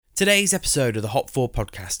Today's episode of the Hop 4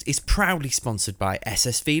 podcast is proudly sponsored by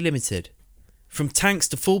SSV Limited. From tanks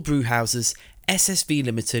to full brew houses, SSV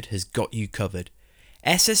Limited has got you covered.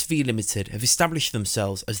 SSV Limited have established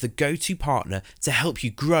themselves as the go-to partner to help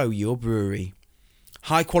you grow your brewery.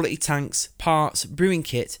 High quality tanks, parts, brewing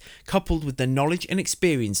kit, coupled with their knowledge and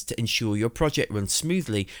experience to ensure your project runs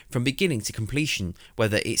smoothly from beginning to completion,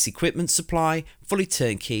 whether it's equipment supply, fully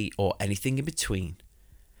turnkey or anything in between.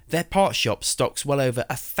 Their parts shop stocks well over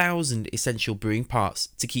 1,000 essential brewing parts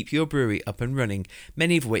to keep your brewery up and running,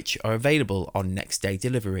 many of which are available on next day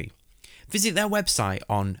delivery. Visit their website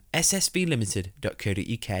on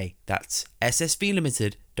ssvlimited.co.uk. That's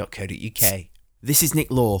ssvlimited.co.uk. This is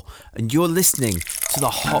Nick Law, and you're listening to the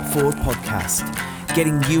Hop Forward podcast,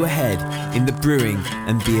 getting you ahead in the brewing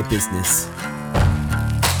and beer business.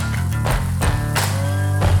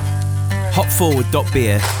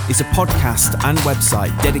 Hopforward.beer is a podcast and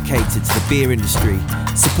website dedicated to the beer industry,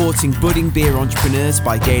 supporting budding beer entrepreneurs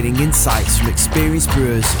by gaining insights from experienced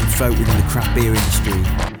brewers and folk within the craft beer industry.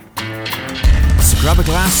 So grab a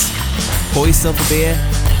glass, pour yourself a beer,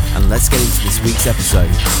 and let's get into this week's episode.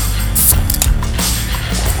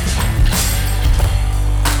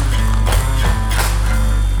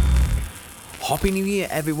 Happy New Year,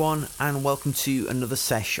 everyone, and welcome to another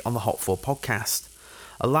sesh on the Hop 4 podcast.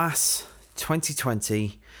 Alas,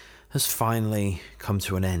 2020 has finally come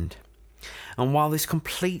to an end. And while this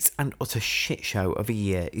complete and utter shit show of a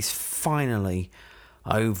year is finally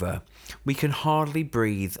over, we can hardly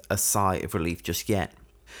breathe a sigh of relief just yet.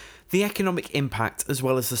 The economic impact, as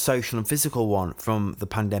well as the social and physical one from the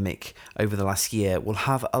pandemic over the last year, will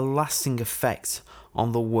have a lasting effect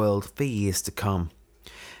on the world for years to come.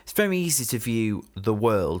 It's very easy to view the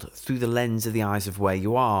world through the lens of the eyes of where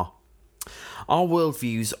you are. Our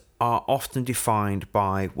worldviews are often defined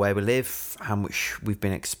by where we live, how much we've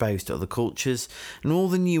been exposed to other cultures, and all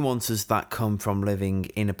the nuances that come from living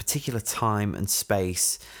in a particular time and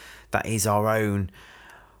space that is our own.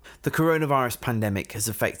 The coronavirus pandemic has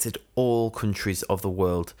affected all countries of the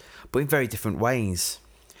world, but in very different ways.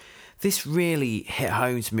 This really hit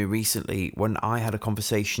home to me recently when I had a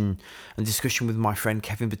conversation and discussion with my friend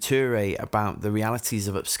Kevin Bature about the realities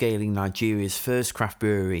of upscaling Nigeria's first craft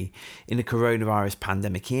brewery in the coronavirus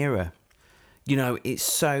pandemic era. You know, it's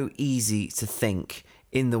so easy to think,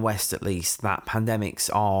 in the West at least, that pandemics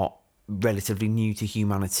are relatively new to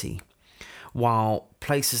humanity, while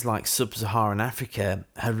places like sub-Saharan Africa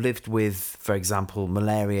have lived with, for example,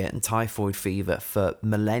 malaria and typhoid fever for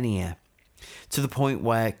millennia, to the point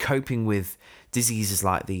where coping with diseases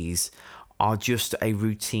like these are just a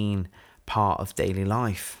routine part of daily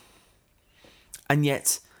life. And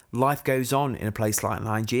yet, life goes on in a place like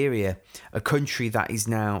Nigeria, a country that is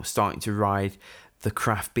now starting to ride the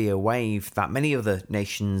craft beer wave that many other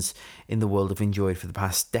nations in the world have enjoyed for the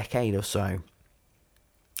past decade or so.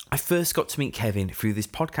 I first got to meet Kevin through this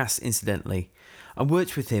podcast incidentally. I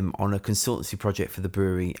worked with him on a consultancy project for the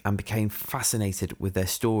brewery and became fascinated with their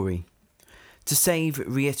story. To save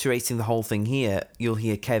reiterating the whole thing here, you'll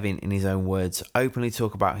hear Kevin, in his own words, openly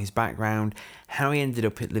talk about his background, how he ended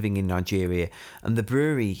up living in Nigeria, and the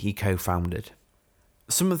brewery he co-founded.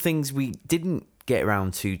 Some of the things we didn't get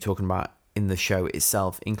around to talking about in the show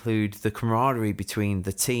itself include the camaraderie between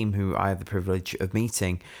the team who I have the privilege of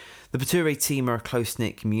meeting. The Bature team are a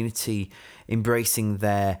close-knit community embracing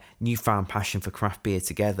their newfound passion for craft beer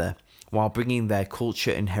together, while bringing their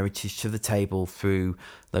culture and heritage to the table through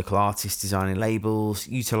local artists designing labels,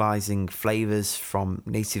 utilising flavours from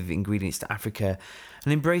native ingredients to Africa,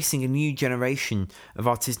 and embracing a new generation of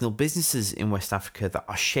artisanal businesses in West Africa that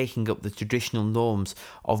are shaking up the traditional norms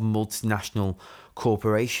of multinational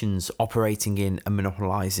corporations operating in and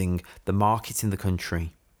monopolising the market in the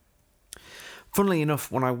country. Funnily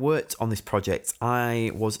enough, when I worked on this project,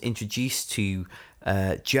 I was introduced to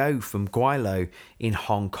Joe from Guilo in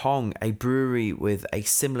Hong Kong, a brewery with a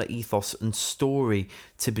similar ethos and story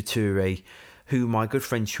to Bature, who my good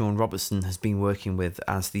friend Sean Robertson has been working with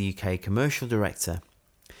as the UK commercial director.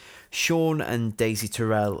 Sean and Daisy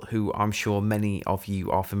Terrell, who I'm sure many of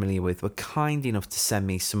you are familiar with, were kind enough to send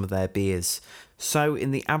me some of their beers. So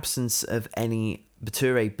in the absence of any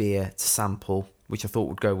Bature beer to sample, which I thought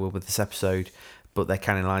would go well with this episode, but their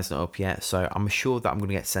canning line's not up yet, so I'm assured that I'm going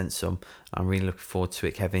to get sent some. I'm really looking forward to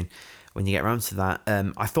it, Kevin, when you get around to that.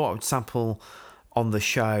 I thought I would sample on the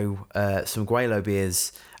show some Guilo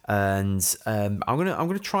beers, and I'm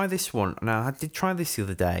gonna try this one. Now, I did try this the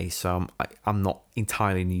other day, so I'm not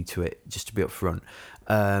entirely new to it, just to be upfront.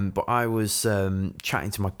 But I was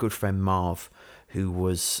chatting to my good friend Marv, who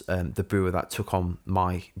was the brewer that took on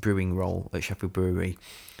my brewing role at Sheffield Brewery.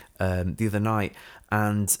 the other night,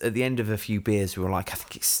 and at the end of a few beers, we were like, I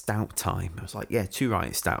think it's stout time. I was like, yeah, too right,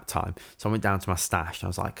 it's stout time. So I went down to my stash, and I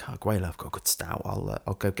was like, oh, Guaylo, I've got a good stout.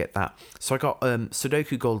 I'll go get that. So I got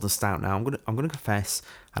Sudoku Golden Stout. Now I'm gonna confess,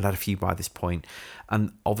 I'd had a few by this point,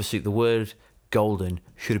 and obviously the word golden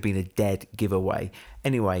should have been a dead giveaway.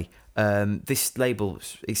 Anyway, this label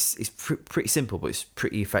is pretty simple, but it's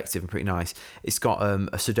pretty effective and pretty nice. It's got a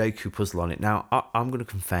Sudoku puzzle on it. Now I'm going to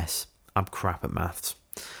confess, I'm crap at maths.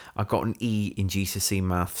 I got an E in GCSE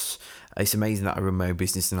maths. It's amazing that I run my own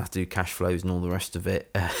business and have to do cash flows and all the rest of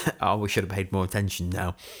it. I wish I'd have paid more attention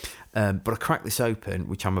now. But I cracked this open,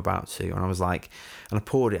 which I'm about to, and I was like, and I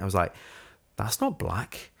poured it. I was like, that's not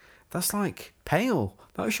black. That's like pale.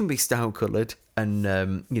 That shouldn't be stout coloured. And,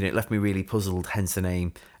 it left me really puzzled, hence the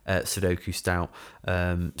name Sudoku Stout.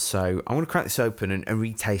 So I'm going to crack this open and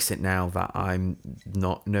retaste it now that I'm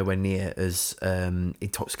not nowhere near as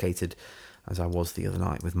intoxicated as I was the other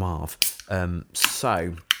night with Marv.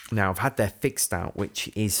 So now I've had their Fig Stout, which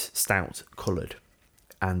is stout coloured,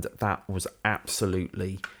 and that was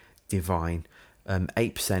absolutely divine.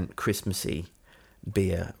 8% Christmassy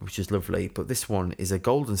beer, which is lovely, but this one is a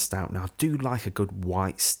golden stout. Now I do like a good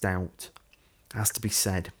white stout, has to be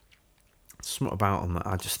said. Something about them that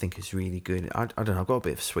I just think is really good. I don't know, I've got a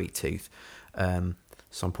bit of a sweet tooth, so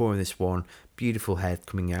I'm pouring this one. Beautiful head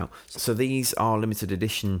coming out. So these are limited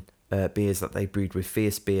edition beers that they brewed with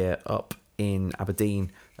Fierce Beer up in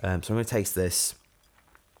Aberdeen. So I'm going to taste this,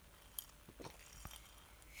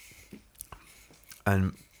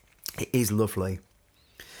 and it is lovely.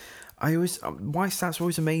 White stouts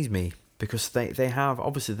always amaze me because they have,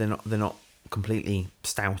 obviously they're not completely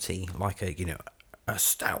stouty like a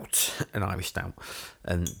stout, an Irish stout,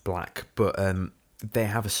 and black, but they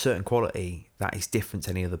have a certain quality that is different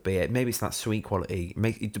to any other beer. Maybe it's that sweet quality,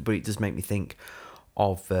 but it does make me think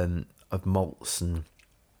of malts and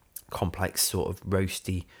complex sort of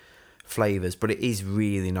roasty flavours. But it is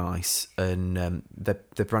really nice, and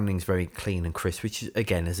the branding's very clean and crisp, which is,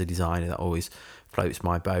 again, as a designer, that always floats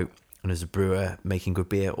my boat. And as a brewer, making good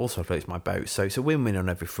beer also floats my boat. So it's a win-win on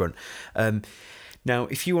every front. Now,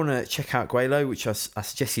 if you want to check out Guaylo, which I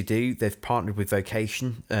suggest you do, they've partnered with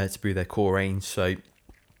Vocation to brew their core range. So I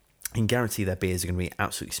can guarantee their beers are going to be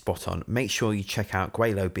absolutely spot on. Make sure you check out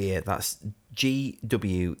Guaylo Beer. That's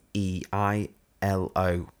GWEILO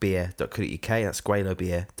beer.co.uk. That's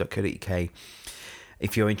guaylobeer.co.uk.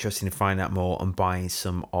 If you're interested in finding out more and buying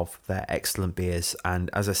some of their excellent beers. And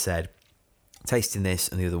as I said, tasting this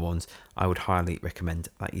and the other ones, I would highly recommend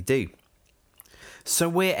that you do. So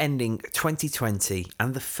we're ending 2020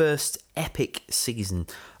 and the first epic season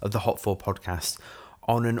of the Hop Forward podcast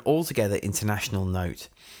on an altogether international note.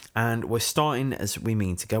 And we're starting as we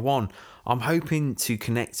mean to go on. I'm hoping to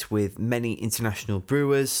connect with many international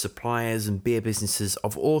brewers, suppliers and beer businesses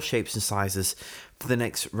of all shapes and sizes for the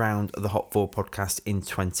next round of the Hop Forward podcast in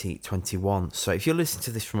 2021. So if you're listening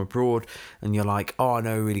to this from abroad and you're like, oh, I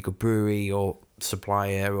know a really good brewery or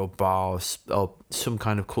supplier or bar or some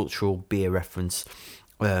kind of cultural beer reference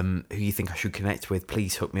who you think I should connect with,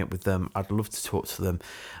 please hook me up with them. I'd love to talk to them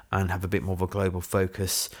and have a bit more of a global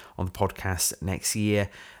focus on the podcast next year.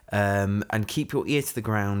 And keep your ear to the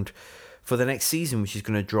ground for the next season, which is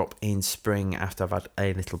going to drop in spring after I've had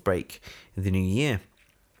a little break in the new year.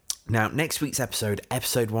 Now, next week's episode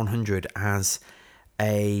 100, has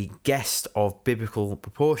a guest of biblical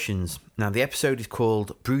proportions. Now, the episode is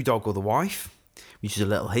called Brewdog or the Wife, which is a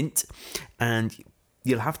little hint, and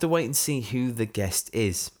you'll have to wait and see who the guest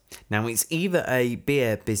is. Now, it's either a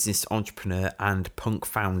beer business entrepreneur and punk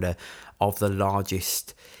founder of the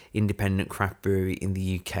largest independent craft brewery in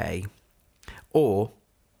the UK, or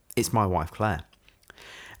it's my wife, Claire.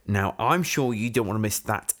 Now, I'm sure you don't want to miss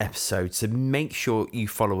that episode, so make sure you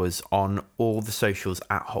follow us on all the socials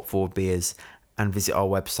at Hop Forward Beers and visit our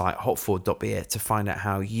website, hopforward.beer, to find out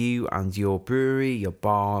how you and your brewery, your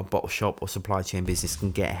bar, bottle shop or supply chain business can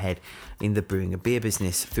get ahead in the brewing and beer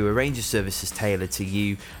business through a range of services tailored to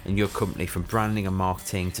you and your company, from branding and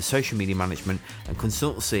marketing to social media management and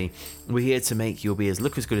consultancy. We're here to make your beers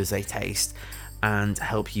look as good as they taste and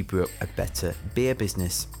help you brew up a better beer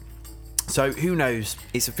business. So who knows,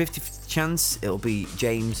 it's a 50-50 chance it'll be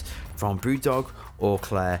James from Brewdog or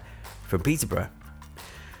Claire from Peterborough.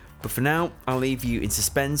 But for now, I'll leave you in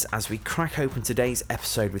suspense as we crack open today's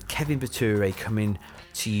episode with Kevin Bature, coming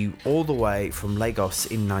to you all the way from Lagos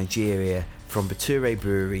in Nigeria, from Bature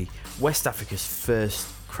Brewery, West Africa's first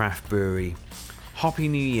craft brewery. Happy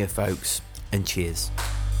New Year, folks, and cheers.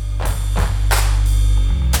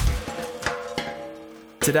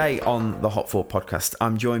 Today on the Hop Forward podcast,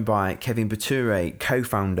 I'm joined by Kevin Bature,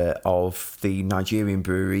 co-founder of the Nigerian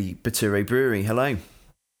brewery Bature Brewery. Hello.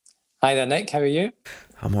 Hi there, Nick. How are you?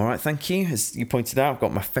 I'm all right, thank you. As you pointed out, I've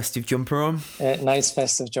got my festive jumper on. Nice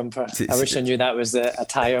festive jumper. I wish I knew that was the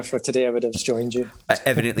attire for today. I would have joined you.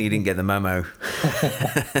 Evidently, you didn't get the memo.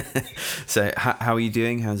 So, how are you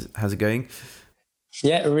doing? How's it going?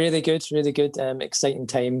 Yeah, really good, really good. Exciting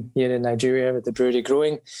time here in Nigeria with the brewery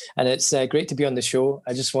growing, and it's great to be on the show.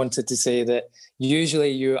 I just wanted to say that usually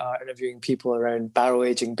you are interviewing people around barrel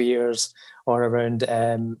aging beers or around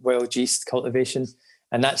wild yeast cultivation,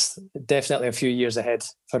 and that's definitely a few years ahead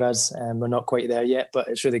for us. We're not quite there yet, but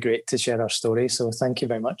it's really great to share our story. So thank you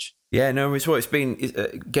very much. Yeah, no, it's what it's been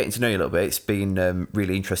getting to know you a little bit. It's been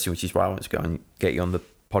really interesting, which is why I want to go and get you on the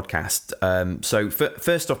podcast. So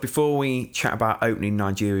first off, before we chat about opening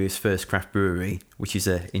Nigeria's first craft brewery, which is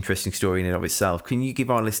an interesting story in and of itself, can you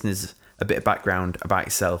give our listeners a bit of background about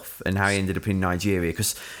yourself and how you ended up in Nigeria?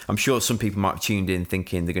 Because I'm sure some people might have tuned in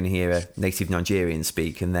thinking they're going to hear a native Nigerian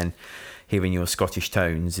speak, and then hearing your Scottish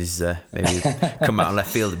tones is maybe come out of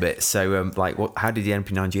left field a bit. So, how did you end up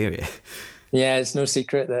in Nigeria? Yeah, it's no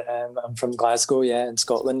secret that I'm from Glasgow, in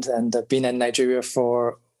Scotland, and I've been in Nigeria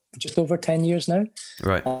for just over 10 years now.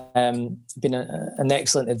 Right. Been an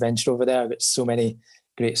excellent adventure over there. I've got so many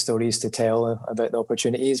great stories to tell about the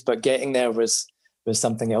opportunities, but getting there was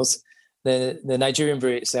something else. The Nigerian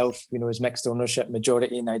brewery itself, is mixed ownership,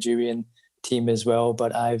 majority Nigerian team as well,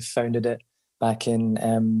 but I've founded it back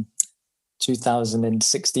in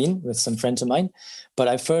 2016 with some friends of mine. But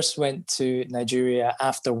I first went to Nigeria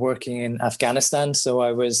after working in Afghanistan. So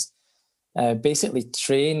I was basically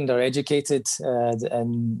trained or educated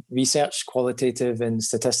in research, qualitative and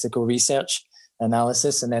statistical research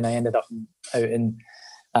analysis. And then I ended up out in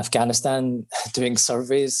Afghanistan doing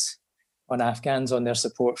surveys on Afghans on their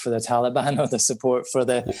support for the Taliban or the support for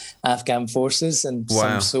the Afghan forces, and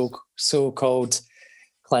some so-called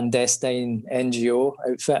clandestine NGO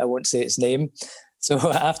outfit. I won't say its name. So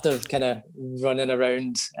after kind of running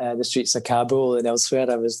around the streets of Kabul and elsewhere,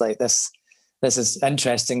 I was like, this is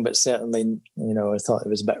interesting, but certainly, I thought it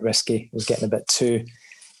was a bit risky. It was getting a bit too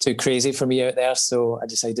crazy for me out there. So I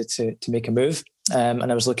decided to make a move. And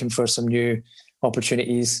I was looking for some new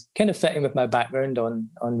opportunities, kind of fitting with my background on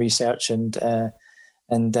research and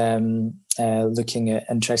looking at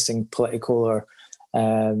interesting political or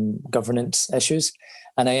governance issues.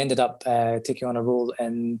 And I ended up taking on a role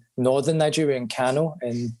in northern Nigeria in Kano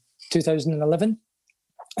in 2011.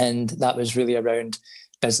 And that was really around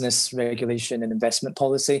business regulation and investment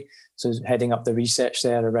policy. So heading up the research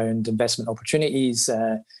there around investment opportunities,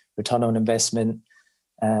 return on investment,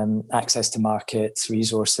 access to markets,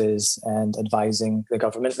 resources, and advising the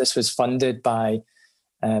government. This was funded by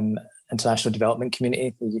International Development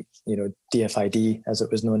Community, DFID as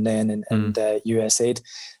it was known then, and USAID.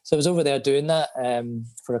 So I was over there doing that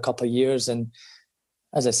for a couple of years, and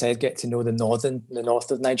as I said, get to know the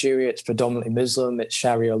north of Nigeria. It's predominantly Muslim, it's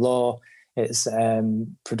Sharia law, it's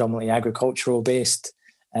predominantly agricultural based,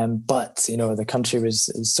 but the country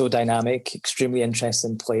was so dynamic, extremely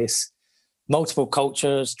interesting place, multiple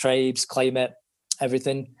cultures, tribes, climate,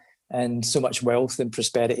 everything. And so much wealth and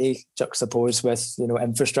prosperity juxtaposed with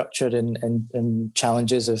infrastructure and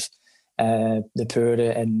challenges of the poor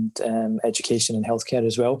and education and healthcare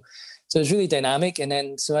as well. So it was really dynamic. And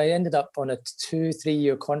then so I ended up on a 2-3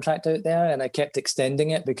 year contract out there, and I kept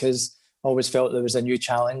extending it because I always felt there was a new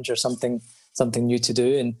challenge or something new to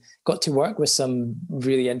do, and got to work with some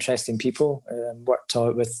really interesting people. Worked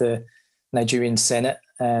out with the Nigerian Senate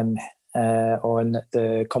on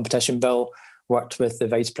the competition bill. Worked with the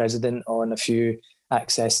vice president on a few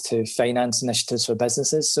access to finance initiatives for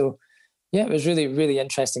businesses. So yeah, it was really, really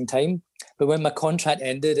interesting time. But when my contract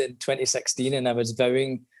ended in 2016 and I was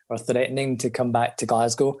vowing or threatening to come back to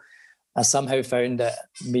Glasgow, I somehow found that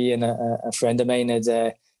me and a friend of mine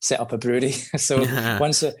had set up a brewery. So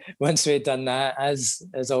once we had done that,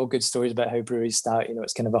 as all good stories about how breweries start,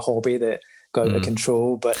 it's kind of a hobby that got out of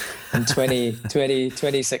control. But in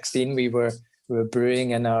 2016, we were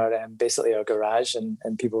brewing in our basically our garage, and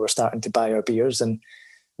people were starting to buy our beers, and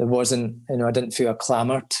there wasn't, I didn't feel a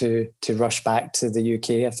clamour to rush back to the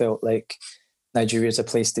UK. I felt like Nigeria is a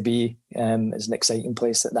place to be. It's an exciting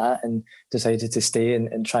place at that, and decided to stay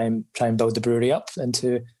and try and build the brewery up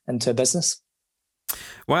into a business.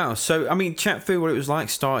 Wow. So, chat through what it was like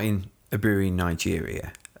starting a brewery in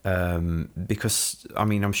Nigeria, because,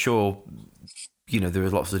 I'm sure, there were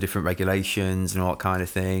lots of different regulations and all that kind of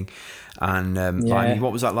thing. And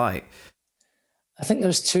what was that like? I think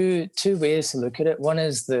there's two ways to look at it. One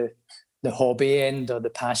is the hobby end, or the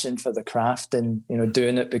passion for the craft, and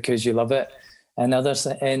doing it because you love it. And the other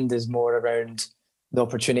end is more around the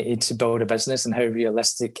opportunity to build a business and how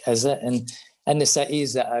realistic is it. And in the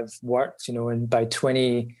cities that I've worked, and by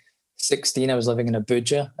 2016, 16, I was living in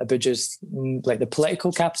Abuja. Abuja's like the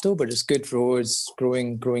political capital, but it's good roads,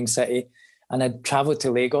 growing city. And I'd traveled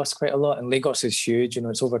to Lagos quite a lot, and Lagos is huge.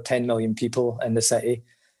 It's over 10 million people in the city.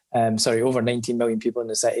 Over 19 million people in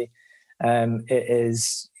the city.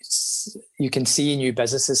 You can see new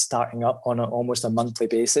businesses starting up on almost a monthly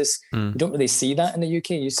basis. You don't really see that in the UK.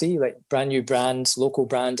 You see like brand new brands, local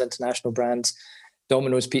brands, international brands,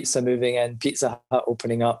 Domino's Pizza moving in, Pizza Hut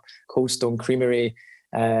opening up, Cold Stone Creamery,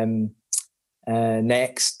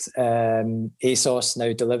 Next, ASOS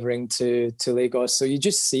now delivering to Lagos. So you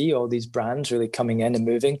just see all these brands really coming in and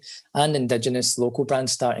moving, and indigenous local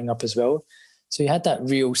brands starting up as well. So you had that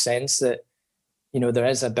real sense that, there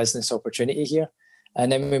is a business opportunity here.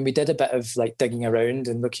 And then when we did a bit of like digging around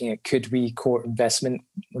and looking at could we court investment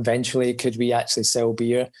eventually, could we actually sell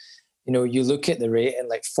beer? You look at the rate and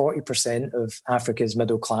like 40% of Africa's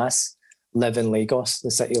middle class live in Lagos,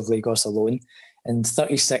 the city of Lagos alone. And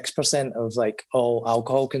 36% of like all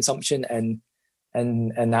alcohol consumption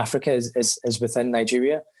in Africa is within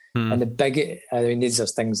Nigeria. And these are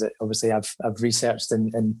things that obviously I've researched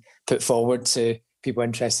and put forward to people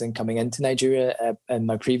interested in coming into Nigeria in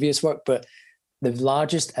my previous work. But the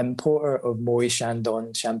largest importer of Moët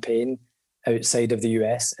Chandon champagne outside of the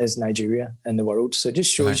US is Nigeria in the world. So it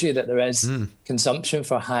just shows you that there is consumption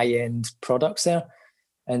for high-end products there.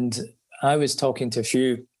 And I was talking to a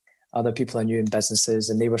few other people I knew in businesses,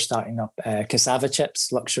 and they were starting up cassava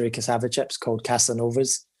chips, luxury cassava chips called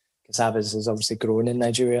Casanovas. Cassavas is obviously grown in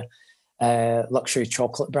Nigeria. Luxury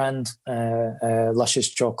chocolate brand, Luscious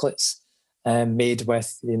Chocolates, made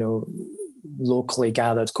with, locally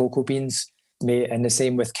gathered cocoa beans. And the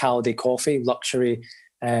same with Calde Coffee, luxury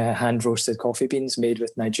hand-roasted coffee beans made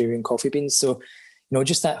with Nigerian coffee beans. So,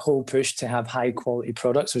 just that whole push to have high-quality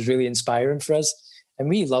products was really inspiring for us. And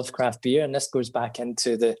we love craft beer, and this goes back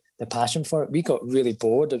into the passion for it. We got really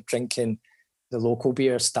bored of drinking the local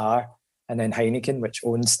beer, Star, and then Heineken, which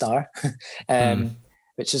owns Star,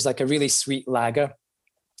 which is like a really sweet lager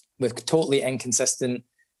with totally inconsistent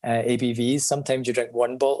ABVs. Sometimes you drink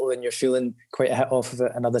one bottle and you're feeling quite a hit off of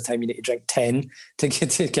it. Another time you need to drink 10 to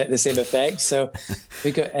get the same effect. So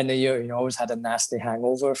we got in a year, always had a nasty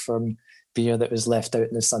hangover from beer that was left out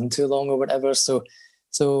in the sun too long or whatever. So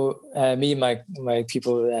me and my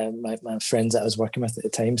people, my friends that I was working with at the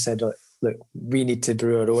time said, look, we need to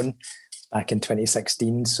brew our own back in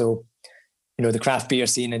 2016. So, the craft beer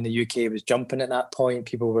scene in the UK was jumping at that point.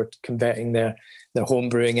 People were converting their home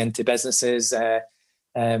brewing into businesses.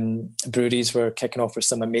 Breweries were kicking off with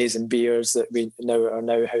some amazing beers that are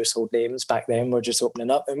now household names. Back then were just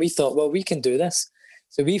opening up, and we thought, well, we can do this.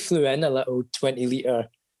 So we flew in a little 20-litre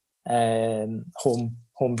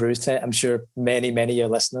home brew set. I'm sure many of your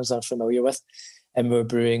listeners are familiar with, and we're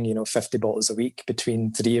brewing 50 bottles a week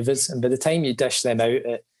between three of us. And by the time you dish them out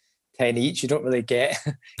at 10 each, you don't really get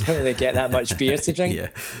that much beer to drink. Yeah.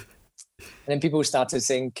 And then people started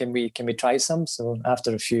saying, can we try some? So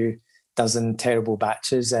after a few dozen terrible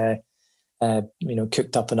batches,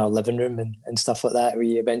 cooked up in our living room and stuff like that,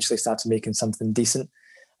 we eventually started making something decent.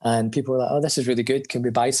 And people were like, oh, this is really good. Can we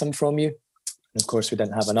buy some from you? And of course, we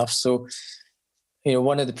didn't have enough. So,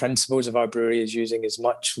 one of the principles of our brewery is using as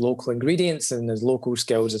much local ingredients and as local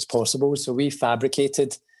skills as possible. So we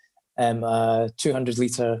fabricated a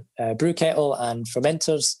 200-litre brew kettle and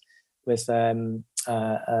fermenters with a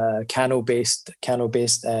Kano-based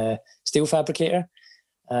steel fabricator.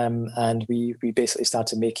 And we basically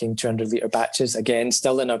started making 200-litre batches. Again,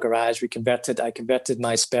 still in our garage. I converted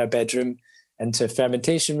my spare bedroom into a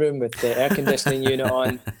fermentation room with the air conditioning unit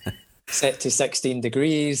on, set to 16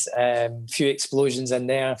 degrees. Few explosions in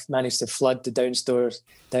there. Managed to flood the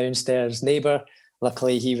downstairs neighbour.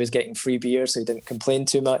 Luckily, he was getting free beer, so he didn't complain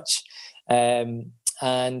too much.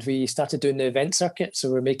 And we started doing the event circuit.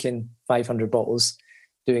 So we're making 500 bottles,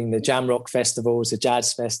 doing the Jamrock festivals, the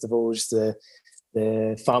jazz festivals,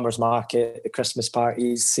 the farmers market, the Christmas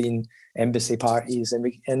parties, seeing embassy parties,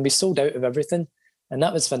 and we sold out of everything. And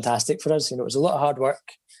that was fantastic for us. It was a lot of hard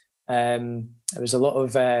work. It was a lot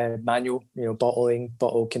of manual, bottling,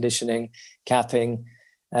 bottle conditioning, capping,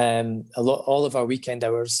 all of our weekend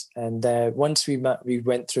hours. And once we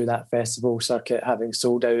went through that festival circuit, having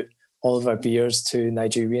sold out all of our beers to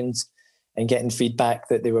Nigerians and getting feedback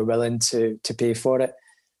that they were willing to pay for it,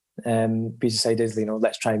 we decided,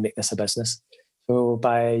 let's try and make this a business. So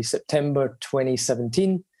by September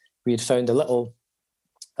 2017, we had found a little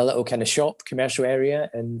kind of shop, commercial area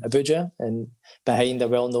in Abuja, and behind a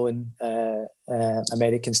well-known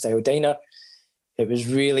American-style diner. It was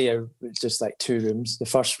really just like two rooms. The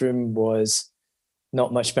first room was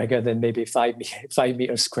not much bigger than maybe 5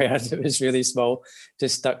 meters squared. It was really small.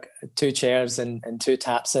 Just stuck 2 chairs and 2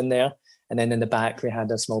 taps in there. And then in the back, we had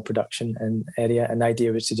a small production area. And the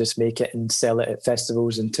idea was to just make it and sell it at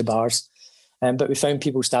festivals and to bars. But we found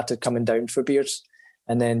people started coming down for beers.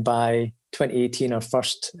 And then by 2018, our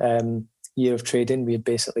first year of trading, we had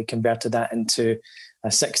basically converted that into a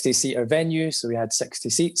 60-seater venue. So we had 60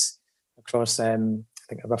 seats across, I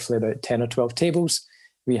think, roughly about 10 or 12 tables.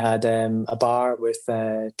 We had a bar with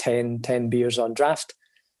 10 beers on draft.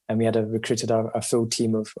 And we had recruited our full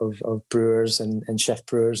team of brewers and chef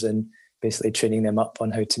brewers, and basically training them up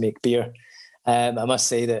on how to make beer. I must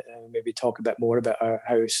say that maybe talk a bit more about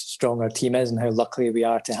how strong our team is and how lucky we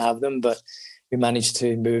are to have them. But we managed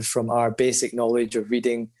to move from our basic knowledge of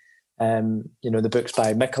reading, the books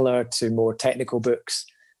by Mikkeller to more technical books,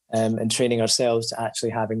 and training ourselves to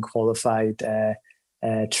actually having qualified,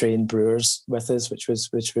 trained brewers with us, which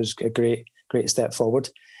was a great step forward.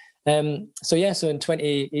 So in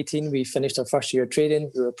 2018 we finished our first year of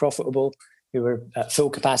trading. We were profitable. We were at full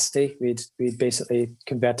capacity. We'd basically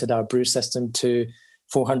converted our brew system to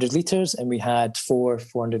 400 litres, and we had 4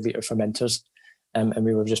 400-litre fermenters, and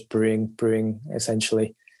we were just brewing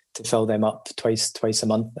essentially to fill them up twice a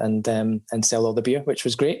month and sell all the beer, which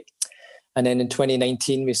was great. And then in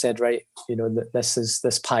 2019 we said, right,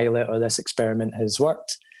 this pilot or this experiment has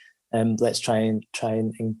worked. Let's try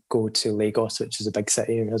and go to Lagos, which is a big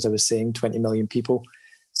city, as I was saying, 20 million people.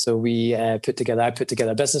 So I put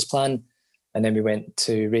together a business plan. And then we went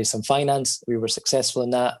to raise some finance. We were successful in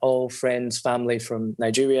that. All friends, family from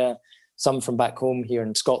Nigeria, some from back home here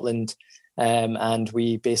in Scotland. And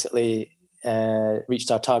we basically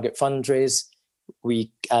reached our target fundraise.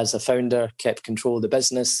 We, as a founder, kept control of the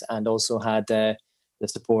business and also had the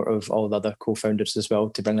support of all the other co-founders as well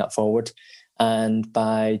to bring that forward. And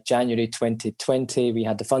by January 2020, we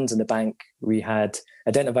had the funds in the bank. We had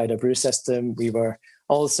identified a brew system. We were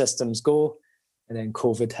all systems go. And then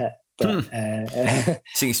COVID hit.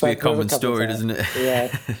 Seems to be a common story, doesn't it?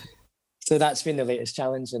 Yeah. So that's been the latest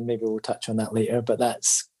challenge, and maybe we'll touch on that later. But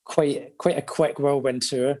that's quite a quick whirlwind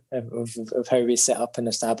tour of how we set up and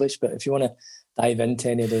establish. But if you want to dive into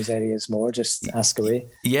any of those areas more, just ask away.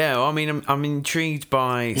 Yeah, well, I mean, I'm intrigued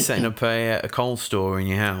by setting up a cold store in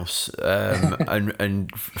your house,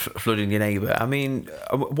 and flooding your neighbour. I mean,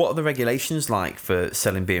 what are the regulations like for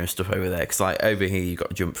selling beer and stuff over there? Because like over here, you've got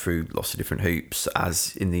to jump through lots of different hoops,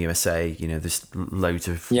 as in the USA. There's loads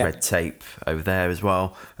of red tape over there as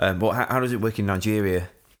well. How does it work in Nigeria?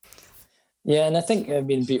 Yeah, and I think,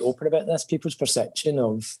 be open about this. People's perception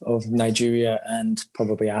of Nigeria and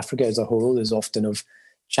probably Africa as a whole is often of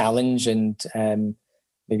challenge and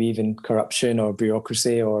maybe even corruption or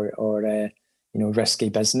bureaucracy or risky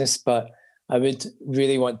business. But I would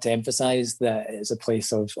really want to emphasize that it's a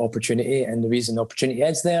place of opportunity, and the reason opportunity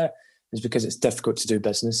is there is because it's difficult to do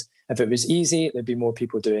business. If it was easy, there'd be more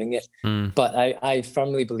people doing it. But I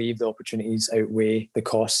firmly believe the opportunities outweigh the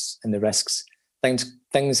costs and the risks.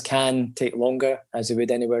 Things can take longer, as they would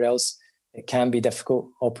anywhere else. It can be difficult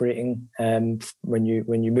operating when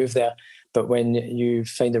you move there, but when you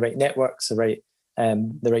find the right networks, the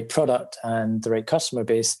right product, and the right customer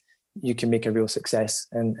base, you can make a real success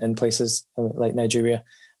in places like Nigeria,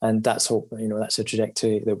 and that's that's a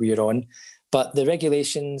trajectory that we are on. But the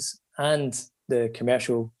regulations and the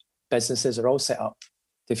commercial businesses are all set up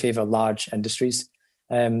to favour large industries.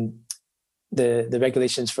 The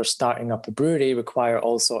regulations for starting up a brewery require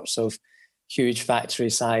all sorts of huge factory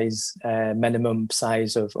size, minimum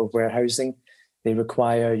size of warehousing. They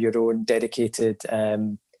require your own dedicated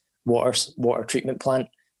water treatment plant.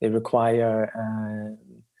 They require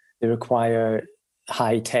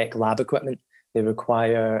high tech lab equipment. They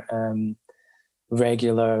require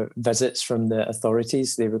regular visits from the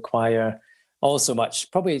authorities. They require also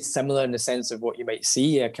much, probably similar in the sense of what you might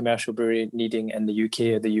see a commercial brewery needing in the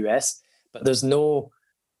UK or the US. But there's no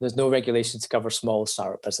regulations to cover small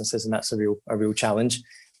startup businesses, and that's a real challenge.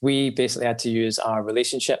 We basically had to use our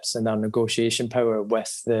relationships and our negotiation power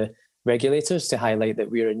with the regulators to highlight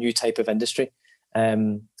that we're a new type of industry,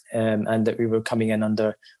 and that we were coming in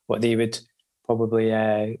under what they would probably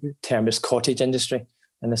term as cottage industry,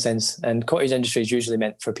 in a sense. And cottage industry is usually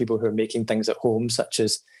meant for people who are making things at home, such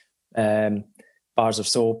as bars of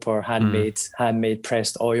soap or handmade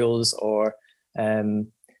pressed oils, or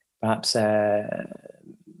perhaps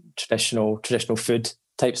traditional food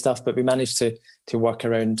type stuff. But we managed to work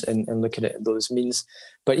around and look at it those means.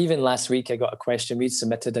 But even last week, I got a question. We'd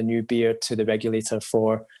submitted a new beer to the regulator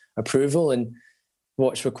for approval, and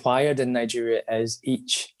what's required in Nigeria is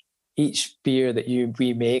each beer that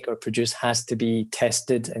we make or produce has to be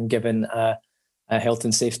tested and given a health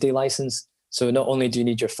and safety license. So not only do you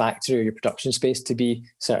need your factory or your production space to be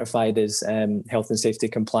certified as health and safety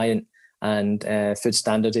compliant and Food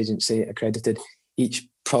Standards Agency accredited, each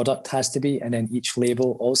product has to be, and then each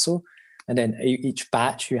label also. And then each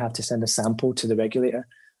batch, you have to send a sample to the regulator.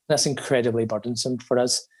 That's incredibly burdensome for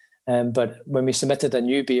us. But when we submitted a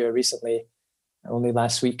new beer recently, only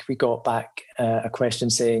last week, we got back a question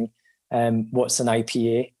saying, what's an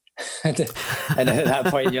IPA? And at that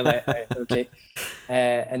point, you're like, right, okay.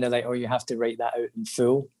 And they're like, oh, you have to write that out in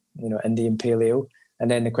full, Indian Pale Ale. And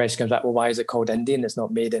then the question comes back, well, why is it called Indian? It's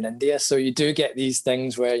not made in India. So you do get these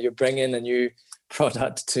things where you're bringing a new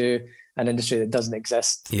product to an industry that doesn't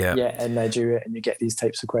exist yet in Nigeria, and you get these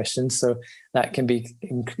types of questions. So that can be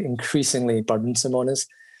increasingly burdensome on us.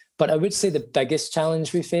 But I would say the biggest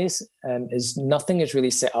challenge we face is nothing is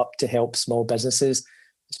really set up to help small businesses,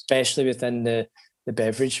 especially within the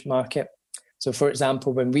beverage market. So, for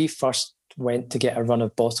example, when we first went to get a run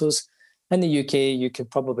of bottles, in the UK, you could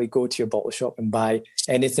probably go to your bottle shop and buy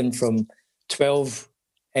anything from 12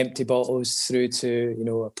 empty bottles through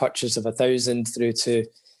to, a purchase of 1,000 through to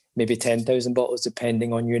maybe 10,000 bottles,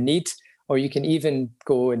 depending on your need. Or you can even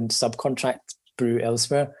go and subcontract brew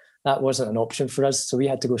elsewhere. That wasn't an option for us. So we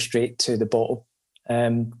had to go straight to the bottle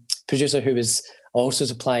producer, who was also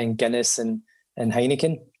supplying Guinness and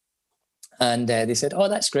Heineken. And they said, oh,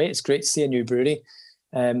 that's great. It's great to see a new brewery.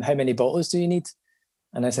 How many bottles do you need?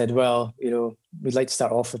 And I said, well, we'd like to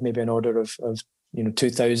start off with maybe an order of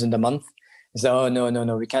 2,000 a month. He said, oh,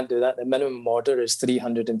 no, we can't do that. The minimum order is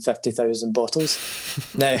 350,000 bottles.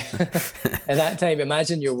 Now, at that time,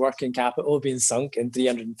 imagine your working capital being sunk in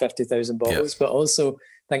 350,000 bottles, but also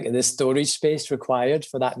think of the storage space required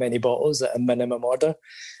for that many bottles at a minimum order.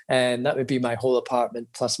 And that would be my whole apartment,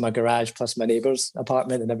 plus my garage, plus my neighbour's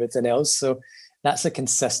apartment and everything else. So that's a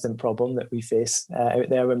consistent problem that we face out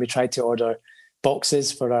there when we try to order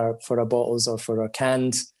boxes for our bottles or for our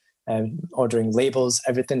cans. Ordering labels,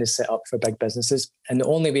 everything is set up for big businesses. And the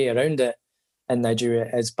only way around it in Nigeria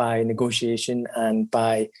is by negotiation and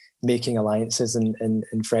by making alliances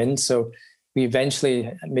and friends. So we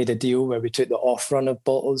eventually made a deal where we took the off run of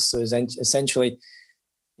bottles. So essentially,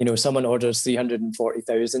 someone orders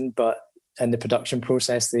 340,000, but in the production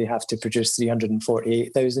process, they have to produce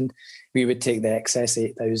 348,000. We would take the excess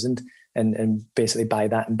 8,000 and basically buy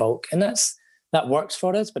that in bulk. And that works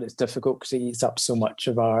for us, but it's difficult because it eats up so much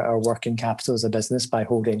of our working capital as a business by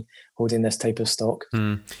holding this type of stock.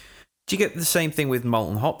 Do you get the same thing with malt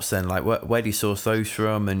and hops then? Like, where do you source those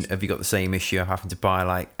from? And have you got the same issue of having to buy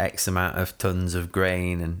like X amount of tons of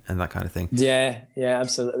grain and that kind of thing? Yeah,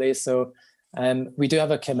 absolutely. So we do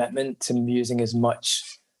have a commitment to using as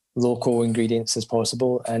much local ingredients as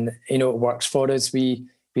possible. And, it works for us. We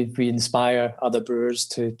inspire other brewers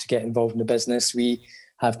to get involved in the business. We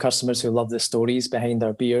have customers who love the stories behind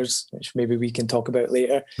our beers, which maybe we can talk about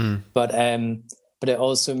later. But it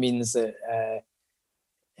also means that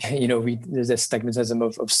there's this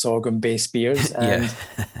stigmatism of sorghum-based beers, and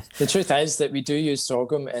the truth is that we do use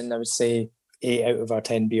sorghum in, I would say, 8 out of our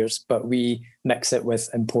 10 beers, but we mix it with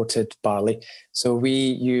imported barley. So we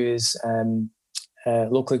use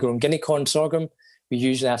locally grown Guinea corn sorghum. We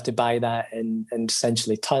usually have to buy that in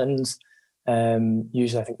essentially tons.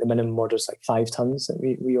 Usually I think the minimum order is like 5 tons that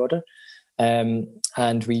we order.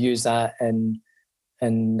 And we use that in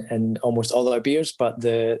almost all our beers, but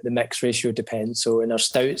the mix ratio depends. So in our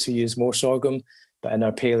stouts, we use more sorghum, but in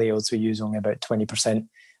our pale ales, we use only about 20%.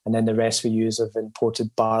 And then the rest we use of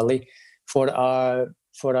imported barley. For our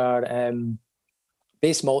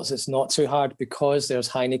base malts, it's not too hard because there's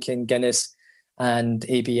Heineken, Guinness, and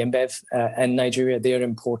AB InBev in Nigeria. They're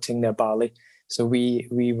importing their barley. So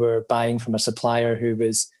we were buying from a supplier who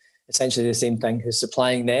was essentially the same thing, who's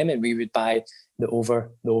supplying them, and we would buy the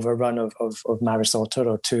overrun of Maris Otter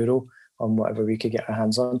or Turo on whatever we could get our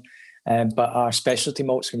hands on. But our specialty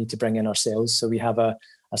malts we need to bring in ourselves. So we have a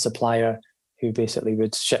supplier who basically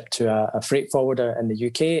would ship to a freight forwarder in the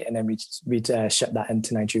UK, and then we'd ship that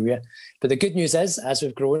into Nigeria. But the good news is, as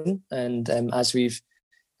we've grown and as we've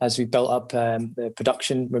built up the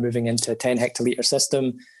production, we're moving into a 10 hectolitre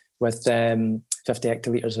system with 50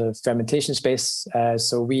 hectolitres of fermentation space.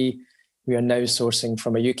 So we are now sourcing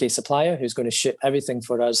from a UK supplier who's going to ship everything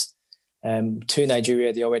for us to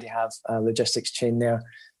Nigeria. They already have a logistics chain there.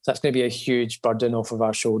 So that's going to be a huge burden off of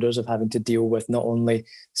our shoulders of having to deal with not only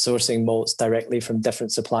sourcing malts directly from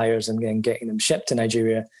different suppliers and then getting them shipped to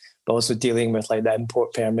Nigeria, but also dealing with like the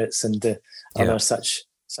import permits and the other such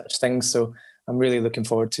things. So I'm really looking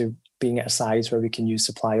forward to being at a size where we can use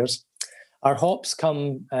suppliers. Our hops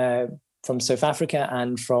come from South Africa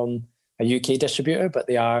and from a UK distributor, but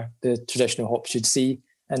they are the traditional hops you'd see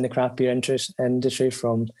in the craft beer industry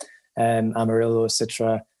from Amarillo,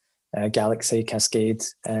 Citra, Galaxy, Cascade,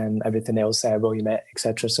 and everything else, Willamette,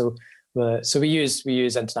 etc. So we use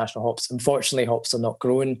international hops. Unfortunately, hops are not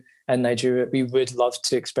grown in Nigeria. We would love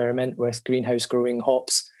to experiment with greenhouse growing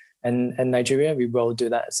hops in Nigeria. We will do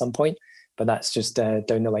that at some point, but that's just down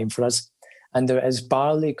the line for us. And there is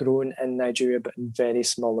barley grown in Nigeria, but in very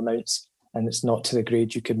small amounts, and it's not to the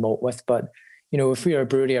grade you could malt with. But if we are a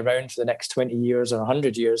brewery around for the next 20 years or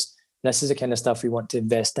 100 years, this is the kind of stuff we want to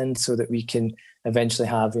invest in so that we can eventually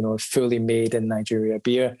have, fully made in Nigeria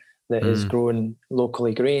beer that is grown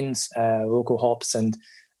locally, grains, local hops, and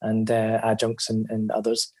adjuncts and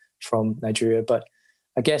others from Nigeria. But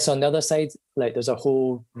I guess on the other side, like there's a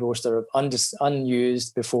whole roster of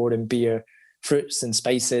unused before in beer, fruits and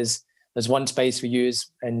spices. There's one spice we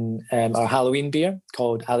use in our Halloween beer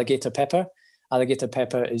called alligator pepper. Alligator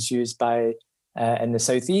pepper is used in the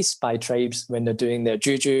southeast by tribes when they're doing their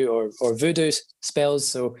juju or voodoo spells.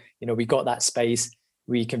 So we got that spice,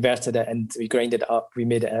 we converted it and we grinded it up. We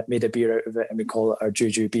made a beer out of it, and we call it our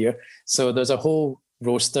juju beer. So there's a whole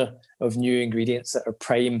roster of new ingredients that are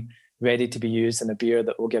prime, ready to be used in a beer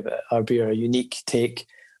that will give our beer a unique take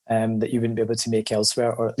that you wouldn't be able to make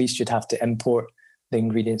elsewhere, or at least you'd have to import the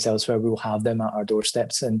ingredients elsewhere. We will have them at our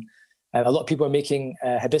doorsteps. And a lot of people are making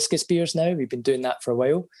hibiscus beers now. We've been doing that for a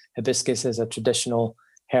while. Hibiscus is a traditional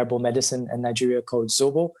herbal medicine in Nigeria called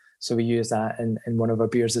zobo. So we use that in one of our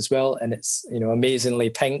beers as well. And it's, amazingly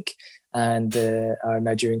pink, and our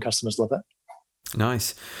Nigerian customers love it.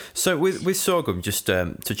 Nice. So with sorghum, just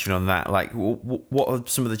touching on that, like what are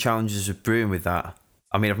some of the challenges of brewing with that?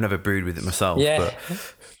 I mean, I've never brewed with it myself. Yeah. But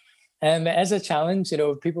it is a challenge.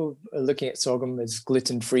 People are looking at sorghum as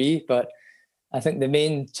gluten-free, but I think the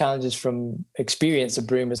main challenges from experience of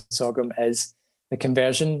brewing with sorghum is the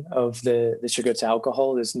conversion of the sugar to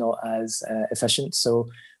alcohol is not as efficient. So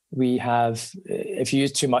we have, if you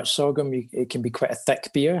use too much sorghum, it can be quite a thick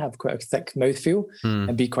beer, have quite a thick mouthfeel,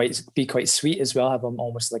 and be quite sweet as well, have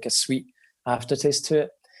almost like a sweet aftertaste to it.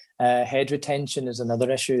 Head retention is another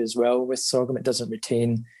issue as well with sorghum. It doesn't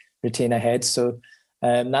retain a head. So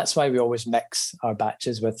that's why we always mix our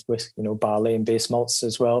batches with barley and base malts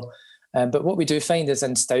as well. But what we do find is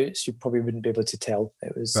in stouts, you probably wouldn't be able to tell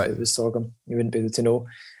it was sorghum. You wouldn't be able to know.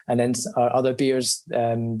 And then our other beers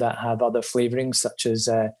that have other flavourings, such as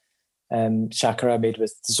shakara made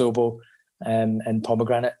with zobo and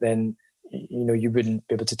pomegranate, then you wouldn't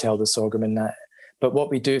be able to tell the sorghum in that. But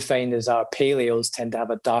what we do find is our pale ales tend to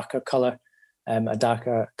have a darker colour, a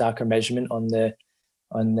darker measurement on the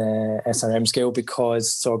SRM scale,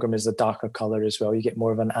 because sorghum is a darker colour as well. You get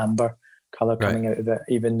more of an amber colour coming out of it,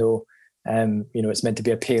 even though it's meant to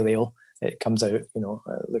be a pale ale. It comes out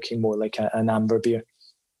looking more like an amber beer.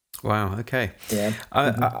 Wow. Okay. Yeah.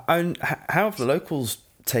 And how have the locals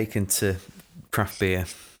taken to craft beer?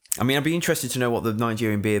 I mean, I'd be interested to know what the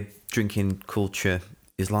Nigerian beer drinking culture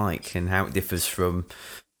is like and how it differs from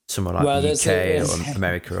somewhere like the UK or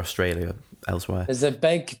America or Australia, elsewhere. There's a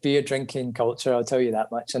big beer drinking culture, I'll tell you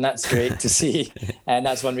that much, and that's great to see. And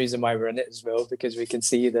that's one reason why we're in it as well, because we can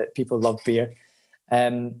see that people love beer.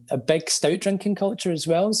 A big stout drinking culture as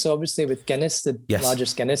well. So obviously with Guinness, the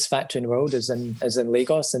largest Guinness factory in the world is in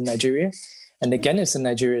Lagos in Nigeria. And the Guinness in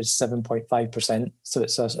Nigeria is 7.5%. So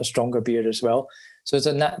it's a stronger beer as well. So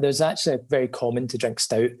there's actually very common to drink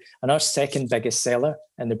stout. And our second biggest seller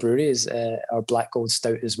in the brewery is our Black Gold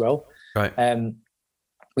Stout as well. Right.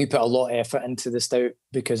 We put a lot of effort into the stout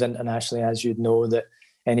because internationally, as you'd know, that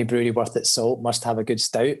any brewery worth its salt must have a good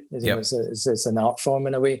stout. It's an art form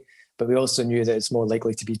in a way. But we also knew that it's more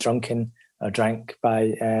likely to be drunken or drank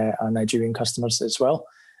by our Nigerian customers as well.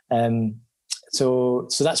 So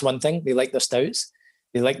that's one thing. They like their stouts.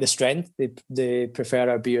 They like the strength. They prefer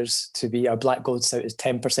our beers to be, our Black Gold Stout is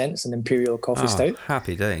 10%. It's an imperial coffee stout.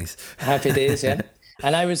 Happy days. Happy days, yeah.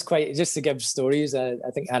 And I was just to give stories, I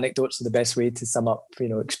think anecdotes are the best way to sum up,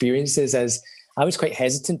 experiences, is I was quite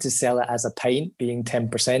hesitant to sell it as a pint, being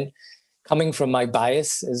 10%. Coming from my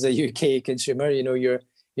bias as a UK consumer,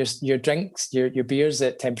 your drinks, your beers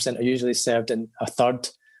at 10% are usually served in a third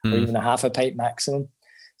or even a half a pint maximum.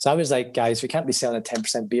 So I was like, guys, we can't be selling a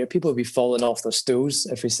 10% beer. People will be falling off their stools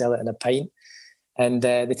if we sell it in a pint. And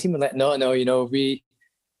the team were like, no, we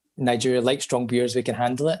in Nigeria like strong beers, we can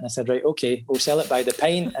handle it. And I said, right, okay, we'll sell it by the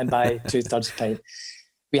pint and by 2/3 pint.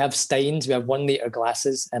 We have steins, we have 1 litre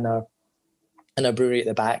glasses in our brewery at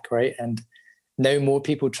the back, right? And now more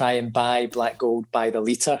people try and buy Black Gold by the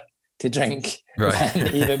litre to drink,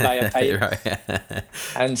 and even by a pint. Right.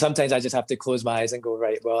 And sometimes I just have to close my eyes and go,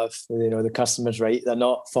 right, well, if the customer's right, they're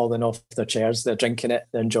not falling off their chairs, they're drinking it,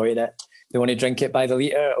 they're enjoying it. They want to drink it by the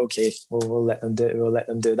litre, okay, we'll let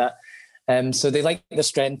them do that. So they like the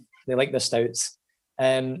strength, They like their stouts.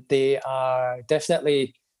 They are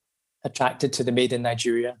definitely attracted to the made in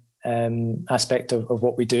Nigeria aspect of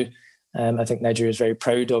what we do. I think Nigeria is very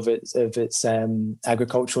proud of its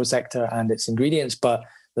agricultural sector and its ingredients, but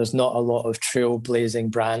there's not a lot of trailblazing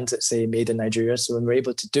brands that say made in Nigeria. So when we're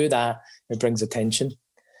able to do that, it brings attention.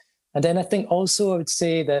 And then I think also I would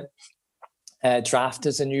say that draft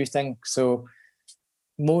is a new thing. So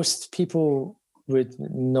most people would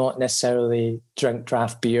not necessarily drink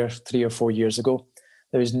draft beer 3 or 4 years ago.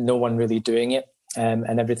 There was no one really doing it.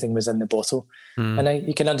 And everything was in the bottle. And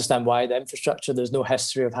you can understand why. The infrastructure, there's no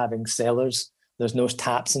history of having cellars. There's no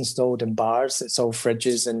taps installed in bars. It's all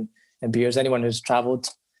fridges and beers. Anyone who's traveled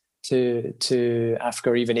to Africa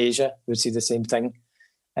or even Asia would see the same thing.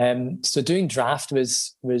 So doing draft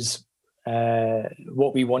was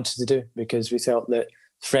what we wanted to do, because we felt that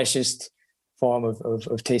freshest form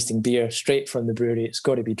of tasting beer straight from the brewery, it's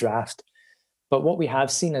got to be draft. But what we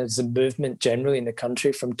have seen is a movement generally in the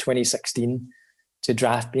country from 2016 to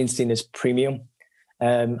draft being seen as premium.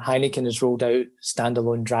 Heineken has rolled out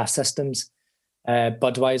standalone draft systems.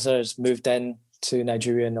 Budweiser has moved in to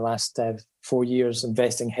Nigeria in the last 4 years,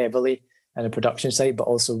 investing heavily in a production site, but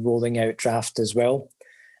also rolling out draft as well.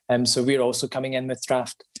 So we're also coming in with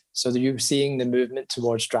draft. So you're seeing the movement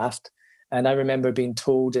towards draft. And I remember being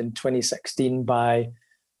told in 2016 by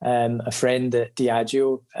a friend at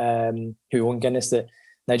Diageo, who owned Guinness, that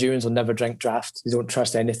Nigerians will never drink draft. They don't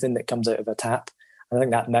trust anything that comes out of a tap. I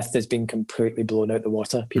think that myth has been completely blown out the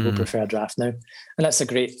water. People prefer draft now. And that's a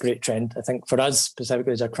great trend. I think for us,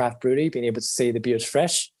 specifically as a craft brewery, being able to say the beer's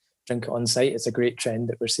fresh, drink it on site, it's a great trend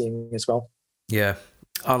that we're seeing as well. Yeah,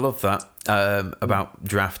 I love that about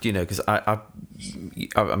draft, because I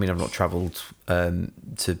mean, I've not travelled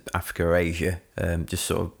to Africa or Asia, just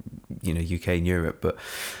sort of, UK and Europe, but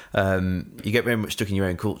you get very much stuck in your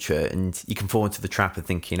own culture, and you can fall into the trap of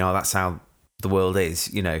thinking, oh, that's how the world is,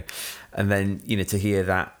 and then, to hear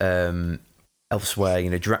that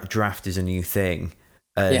elsewhere, draft is a new thing.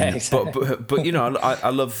 Yeah, exactly. But I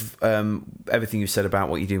love everything you said about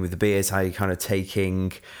what you're doing with the beers, how you're kind of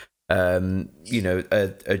taking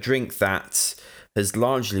a drink that has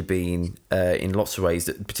largely been in lots of ways,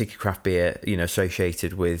 that particularly craft beer,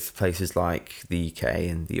 associated with places like the UK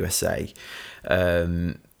and the USA,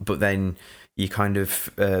 but then you kind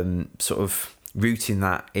of sort of rooting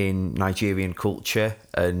that in Nigerian culture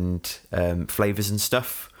and flavors and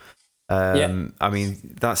stuff. I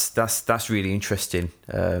mean, that's really interesting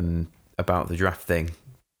about the draft thing.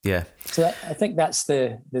 Yeah. So I think that's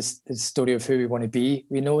the story of who we want to be.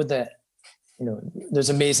 We know that,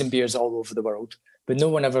 there's amazing beers all over the world, but no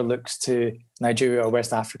one ever looks to Nigeria or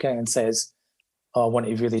West Africa and says, oh, I want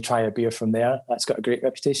to really try a beer from there. That's got a great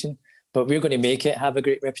reputation. But we're going to make it have a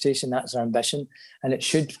great reputation. That's our ambition. And it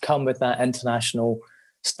should come with that international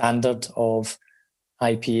standard of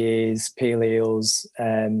IPAs, pale ales,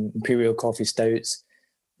 imperial coffee stouts,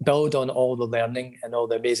 build on all the learning and all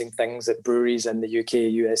the amazing things that breweries in the UK,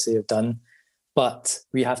 USA have done. But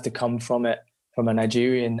we have to come from it from a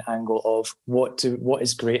Nigerian angle of what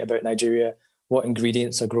is great about Nigeria, what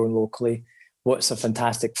ingredients are grown locally, what's a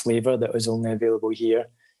fantastic flavour that is only available here,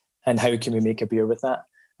 and how can we make a beer with that?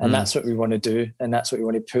 And that's what we want to do, and that's what we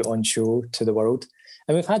want to put on show to the world.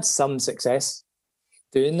 And we've had some success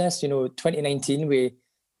doing this. 2019, we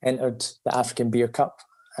entered the African Beer Cup,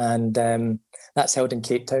 and that's held in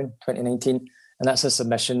Cape Town, 2019. And that's a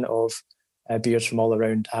submission of beers from all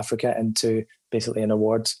around Africa into basically an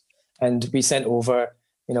award. And we sent over,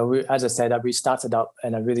 as I said, we started up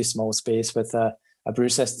in a really small space with a brew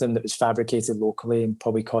system that was fabricated locally and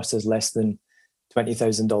probably cost us less than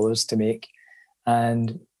 $20,000 to make.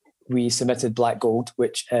 And we submitted Black Gold,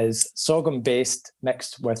 which is sorghum-based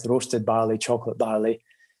mixed with roasted barley, chocolate barley.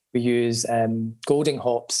 We use Golding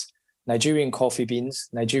hops, Nigerian coffee beans,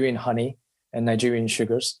 Nigerian honey, and Nigerian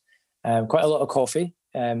sugars. Quite a lot of coffee,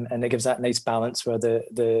 and it gives that nice balance where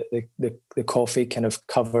the coffee kind of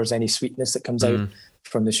covers any sweetness that comes out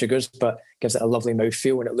from the sugars, but gives it a lovely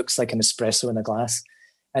mouthfeel, and it looks like an espresso in a glass.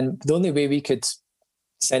 And the only way we could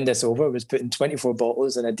send this over was putting 24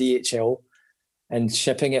 bottles in a DHL and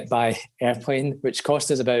shipping it by airplane, which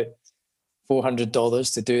cost us about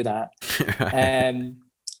 $400 to do that.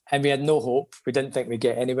 And we had no hope. We didn't think we'd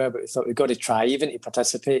get anywhere, but we thought we've got to try. Even to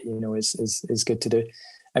participate, is good to do.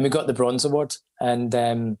 And we got the bronze award, and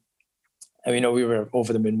we were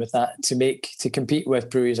over the moon with that. To compete with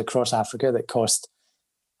breweries across Africa that cost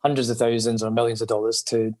hundreds of thousands or millions of dollars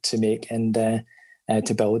to make and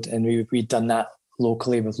to build, and we'd done that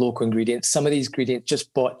locally with local ingredients. Some of these ingredients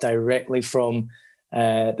just bought directly from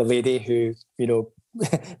the lady who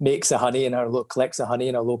makes the honey collects the honey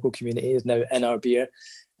in our local community, is now in our beer.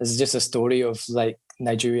 this is just a story of like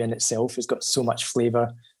Nigeria in itself has got so much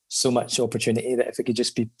flavour, so much opportunity, that if it could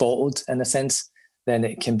just be bottled in a sense, then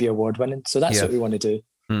it can be award winning. So that's what we want to do.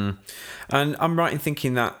 And I'm right in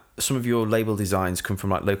thinking that some of your label designs come from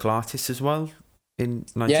like local artists as well in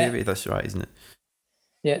Nigeria. Yeah. That's right, isn't it?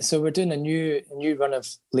 Yeah, so we're doing a new run of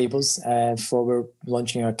labels we're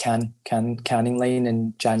launching our canning line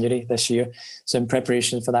in January this year. So in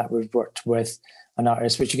preparation for that, we've worked with an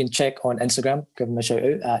artist, which you can check on Instagram, give him a shout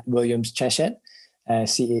out, at Williams Cheshet,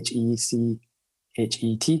 Chechet.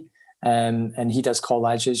 And he does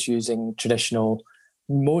collages using traditional,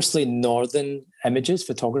 mostly northern images,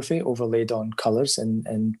 photography overlaid on colours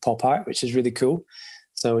and pop art, which is really cool.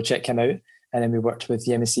 So check him out. And then we worked with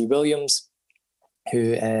Yemisi Williams,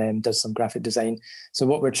 who does some graphic design. So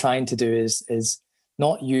what we're trying to do is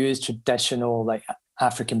not use traditional like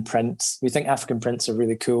African prints. We think African prints are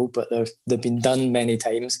really cool, but they've been done many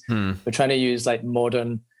times. We're trying to use like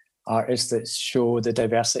modern artists that show the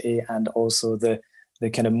diversity and also the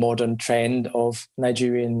kind of modern trend of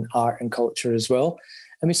Nigerian art and culture as well.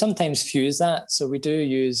 And we sometimes fuse that. So we do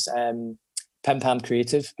use Pim Pam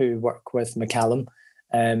Creative, who work with McCallum,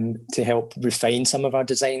 to help refine some of our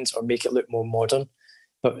designs or make it look more modern.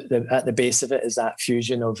 But at the base of it is that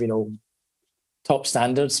fusion of, top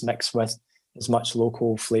standards mixed with as much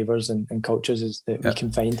local flavours and cultures as that we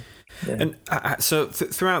can find. Yeah. And so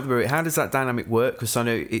throughout the route, how does that dynamic work? Because I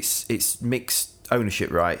know it's mixed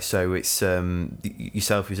ownership, right? So it's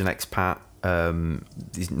yourself who's an expat,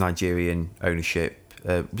 Nigerian ownership.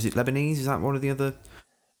 Was it Lebanese? Is that one of the other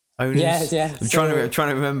owners? Yeah. I'm trying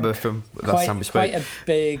to remember from last time we spoke. Quite a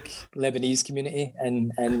big Lebanese community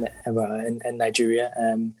in Nigeria,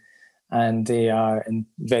 and they are in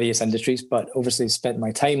various industries. But obviously, spent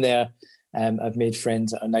my time there. I've made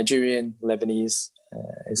friends that are Nigerian, Lebanese,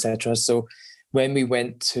 etc. So when we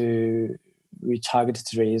targeted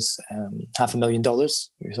to raise $500,000.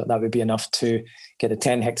 We thought that would be enough to get a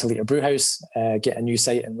 10 hectolitre brew house, get a new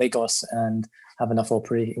site in Lagos, and have enough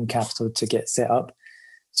operating capital to get set up.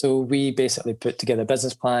 So we basically put together a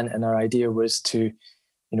business plan, and our idea was to,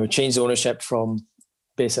 change the ownership from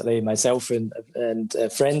basically myself and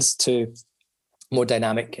friends to more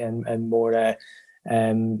dynamic and more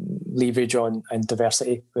leverage on and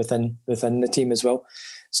diversity within the team as well.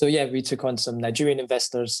 So yeah, we took on some Nigerian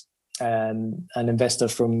investors, an investor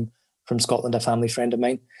from Scotland, a family friend of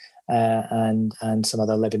mine, and some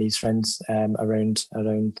other Lebanese friends around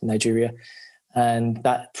Nigeria, and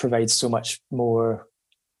that provides so much more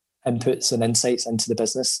inputs and insights into the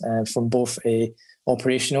business from both a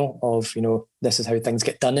operational of this is how things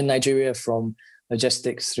get done in Nigeria, from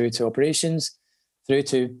logistics through to operations, through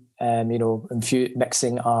to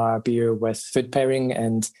mixing our beer with food pairing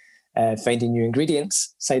and finding new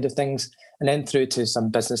ingredients side of things, and then through to some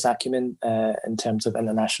business acumen in terms of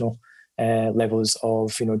international levels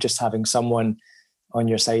of just having someone on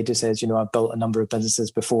your side who says, I've built a number of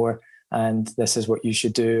businesses before and this is what you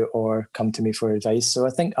should do, or come to me for advice. So I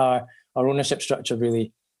think our ownership structure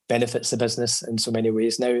really benefits the business in so many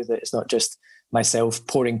ways now, that it's not just myself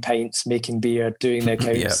pouring pints, making beer, doing the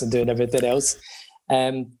accounts and doing everything else.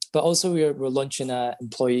 But also we're launching an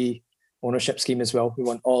employee ownership scheme as well. We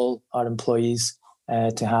want all our employees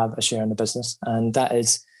to have a share in the business, and that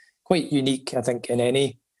is quite unique, I think, in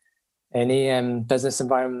any business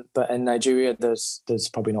environment. But in Nigeria, there's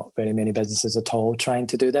probably not very many businesses at all trying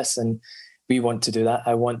to do this, and we want to do that.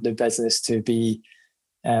 I want the business to be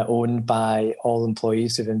owned by all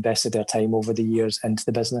employees who've invested their time over the years into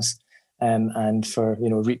the business, and for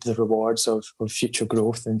reap the rewards of future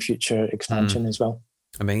growth and future expansion as well.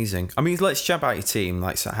 Amazing. I mean, let's chat about your team.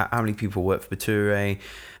 Like, so how many people work for Bature?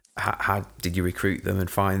 How did you recruit them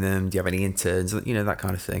and find them? Do you have any interns? That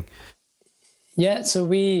kind of thing. Yeah, so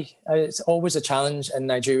it's always a challenge in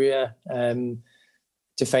Nigeria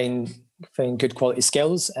to find good quality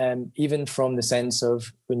skills, even from the sense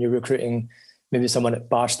of when you're recruiting maybe someone at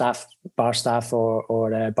bar staff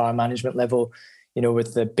or bar management level,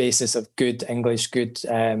 with the basis of good English, good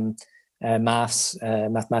maths,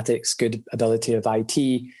 mathematics, good ability of IT.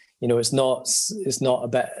 It's not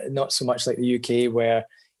so much like the UK where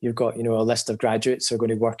you've got a list of graduates who are going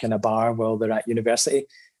to work in a bar while they're at university,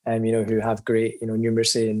 who have great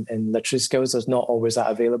numeracy and literacy skills. There's not always that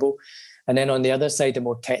available. And then on the other side, the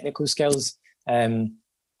more technical skills,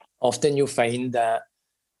 often you'll find that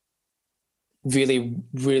really,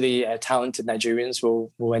 really talented Nigerians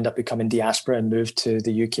will end up becoming diaspora and move to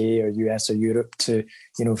the UK or US or Europe to,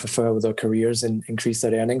 fulfill their careers and increase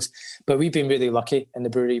their earnings. But we've been really lucky in the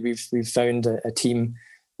brewery. We've found a team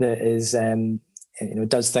that is,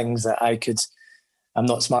 does things that I could I'm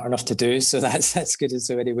not smart enough to do. So that's good in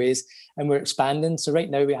so many ways. And we're expanding. So right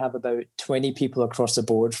now we have about 20 people across the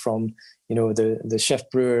board, from, the shift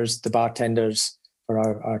brewers, the bartenders for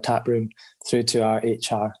our tap room, through to our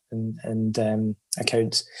HR and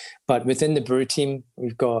accounts. But within the brew team,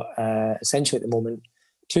 we've got essentially at the moment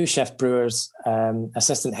 2 shift brewers,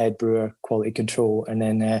 assistant head brewer, quality control, and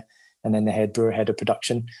then the head brewer, head of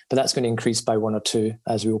production. But that's going to increase by 1 or 2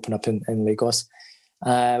 as we open up in Lagos.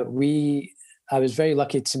 I was very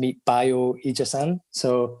lucky to meet Bayo Ijasan.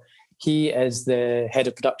 So he is the head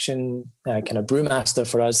of production, kind of brewmaster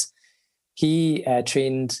for us. He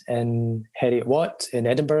trained in Heriot Watt in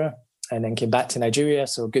Edinburgh and then came back to Nigeria.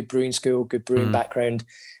 So good brewing school, good brewing background.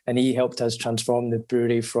 And he helped us transform the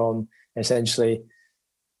brewery from essentially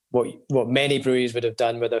what many breweries would have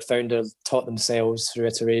done, where their founder taught themselves through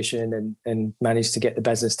iteration and managed to get the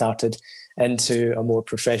business started, into a more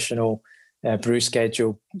professional brew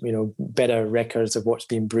schedule, better records of what's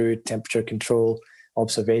being brewed, temperature control,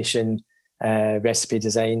 observation, recipe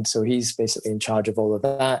design. So he's basically in charge of all of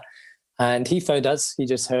that. And he found us. He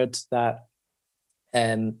just heard that,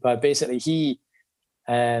 but basically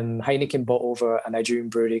Heineken bought over a Nigerian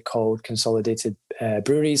brewery called Consolidated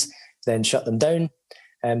Breweries, then shut them down.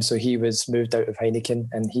 So he was moved out of Heineken,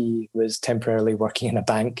 and he was temporarily working in a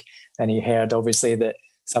bank, and he heard obviously that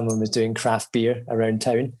someone was doing craft beer around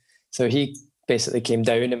town. So he basically came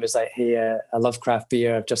down and was like, hey, I love craft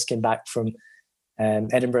beer. I've just came back from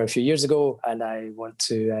Edinburgh a few years ago, and I want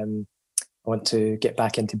to get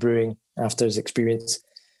back into brewing after his experience.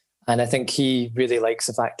 And I think he really likes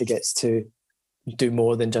the fact he gets to do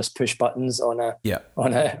more than just push buttons on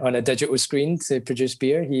a digital screen to produce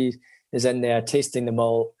beer. He is in there tasting the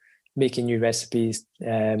malt, making new recipes,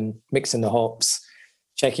 mixing the hops,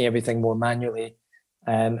 checking everything more manually.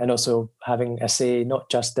 And also having a say not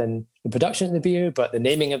just in the production of the beer, but the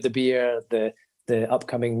naming of the beer, the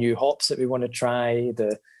upcoming new hops that we want to try,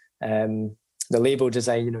 the label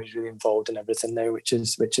design. He's really involved in everything now, which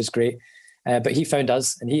is great. But he found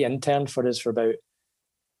us, and he interned for us for about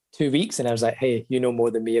 2 weeks, and I was like, hey, you know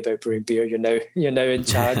more than me about brewing beer. You're now in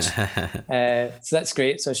charge. So that's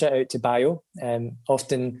great. So shout out to Bayo.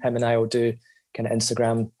 Often him and I will do kind of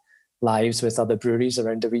Instagram lives with other breweries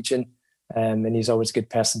around the region. And he's always a good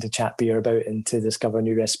person to chat beer about and to discover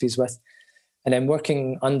new recipes with. And then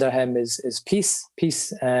working under him is Peace.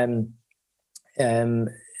 Peace has an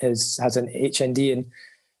HND in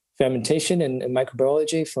fermentation and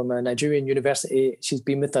microbiology from a Nigerian university. She's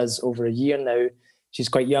been with us over a year now. She's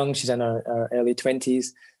quite young. She's in her early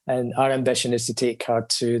 20s. And our ambition is to take her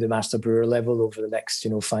to the master brewer level over the next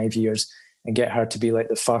 5 years, and get her to be like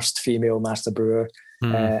the first female master brewer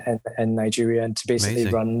in Nigeria, and to basically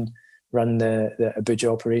run the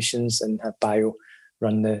Abuja operations, and have Bayo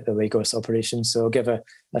run the Lagos operations. So I'll give a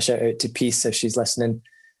shout out to Peace if she's listening.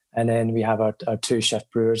 And then we have our 2 chef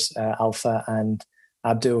brewers, Alpha and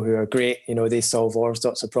Abdul, who are great. They solve all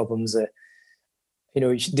sorts of problems that,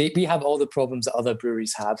 we have all the problems that other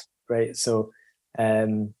breweries have, right? So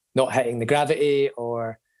not hitting the gravity,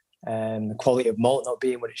 or the quality of malt not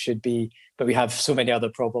being what it should be. But we have so many other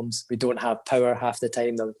problems. We don't have power half the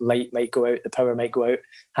time. The light might go out, the power might go out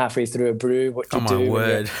halfway through a brew. What do you do when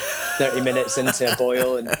you're 30 minutes into a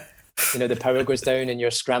boil and the power goes down, and you're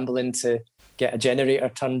scrambling to get a generator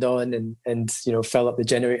turned on and fill up the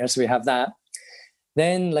generator? So we have that.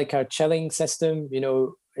 Then like our chilling system,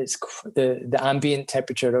 it's the ambient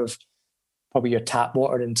temperature of probably your tap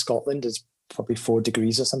water in Scotland is probably 4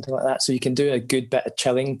 degrees or something like that. So you can do a good bit of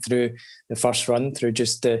chilling through the first run through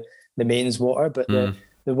just the mains water, but the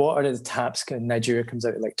water of the taps in Nigeria comes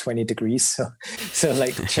out at like 20 degrees. So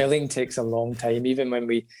like chilling takes a long time, even when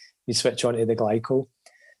we switch onto the glycol.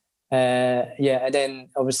 And then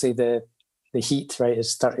obviously the heat, right,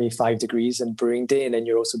 is 35 degrees in brewing day, and then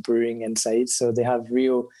you're also brewing inside. So they have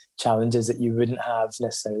real challenges that you wouldn't have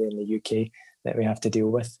necessarily in the UK that we have to deal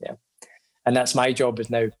with. Yeah. And that's my job, is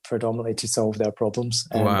now predominantly to solve their problems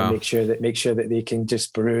and make sure that they can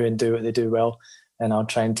just brew and do what they do well. And I'll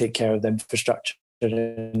try and take care of the infrastructure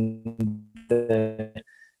and the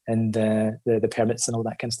permits and all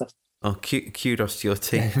that kind of stuff. Oh, kudos to your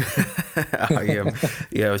team.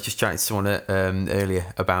 I was just chatting to someone earlier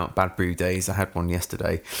about bad brew days. I had one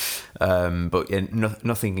yesterday, but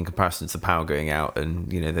nothing in comparison to the power going out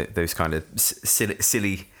and those kind of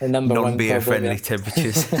silly non-beer friendly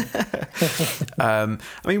temperatures.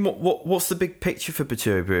 What's the big picture for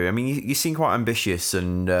Baturi Brewery? I mean, you seem quite ambitious,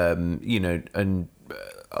 and and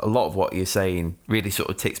a lot of what you're saying really sort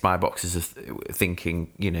of ticks my boxes of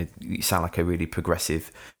thinking. You sound like a really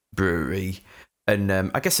progressive brewery, and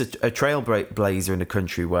I guess a trailblazer in a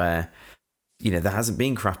country where there hasn't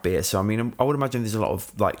been craft beer. So, I mean, I would imagine there's a lot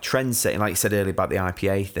of like trend setting, like you said earlier about the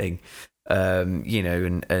IPA thing, and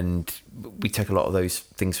we take a lot of those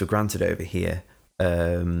things for granted over here,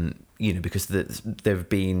 because there have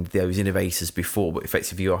been those innovators before, but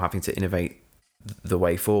effectively you're having to innovate the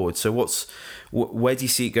way forward. So where do you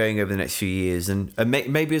see it going over the next few years? And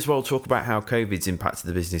maybe as well talk about how COVID's impacted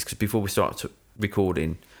the business, because before we start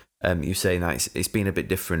recording, you're saying that it's been a bit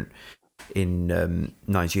different in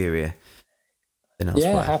Nigeria than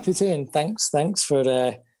elsewhere. Yeah, happy to, and thanks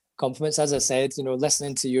for compliments. As I said,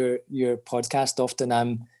 listening to your podcast, often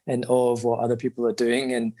I'm in awe of what other people are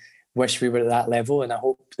doing and wish we were at that level. And I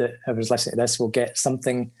hope that whoever's listening to this will get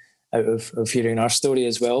something out of hearing our story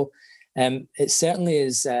as well. It certainly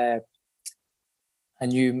is a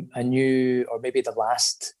new, or maybe the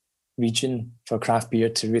last region for craft beer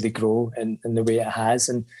to really grow in the way it has.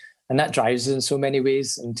 And that drives us in so many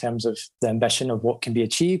ways in terms of the ambition of what can be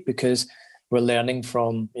achieved, because we're learning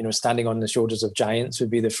from, standing on the shoulders of giants would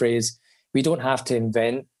be the phrase. We don't have to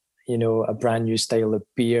invent, a brand new style of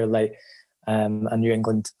beer like a New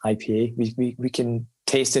England IPA. We can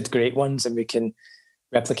taste it great ones, and we can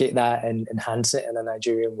replicate that and enhance it in a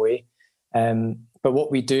Nigerian way. But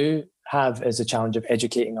what we do have is a challenge of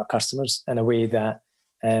educating our customers in a way that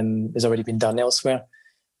has already been done elsewhere.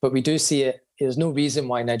 But we do see it. There's no reason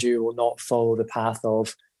why Nigeria will not follow the path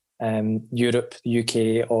of Europe, the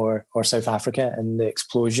UK, or South Africa, and the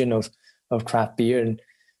explosion of craft beer. And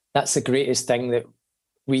that's the greatest thing that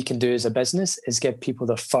we can do as a business, is give people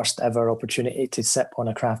the first ever opportunity to sip on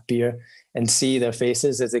a craft beer and see their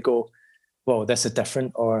faces as they go, "Whoa, this is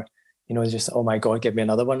different," or just, "Oh my God, give me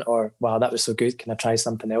another one," or "Wow, that was so good. Can I try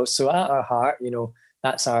something else?" So at our heart,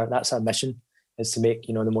 that's our mission, is to make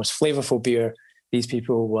the most flavorful beer these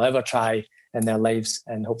people will ever try in their lives,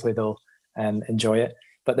 and hopefully they'll enjoy it.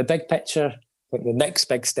 But the big picture, like the next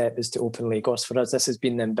big step, is to open Lagos for us. This has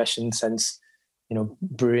been the ambition since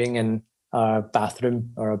brewing in our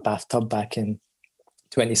bathroom or a bathtub back in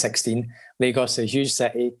 2016. Lagos is a huge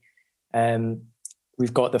city.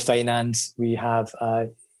 We've got the finance. We have a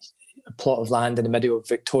plot of land in the middle of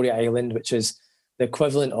Victoria Island, which is the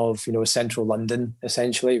equivalent of central London,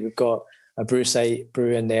 essentially. We've got a brew site,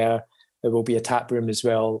 brew in there. There will be a tap room as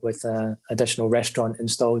well, with an additional restaurant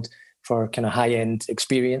installed for kind of high-end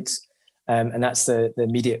experience. And that's the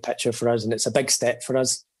immediate picture for us. And it's a big step for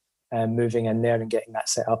us, moving in there and getting that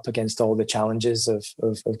set up against all the challenges of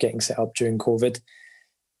getting set up during COVID.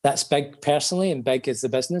 That's big personally, and big is the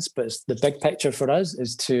business. But the big picture for us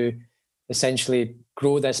is to essentially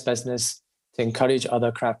grow this business, to encourage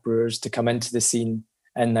other craft brewers to come into the scene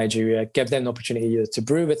in Nigeria, give them the opportunity either to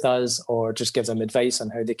brew with us or just give them advice on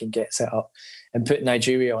how they can get set up, and put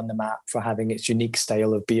Nigeria on the map for having its unique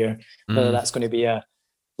style of beer. Whether that's going to be a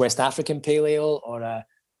West African Pale Ale or a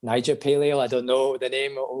Niger Pale Ale, I don't know the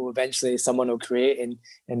name. Eventually someone will create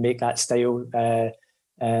and make that style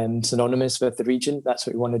synonymous with the region. That's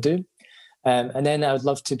what we want to do. And then I would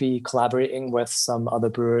love to be collaborating with some other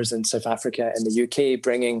brewers in South Africa and the UK,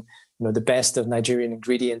 bringing the best of Nigerian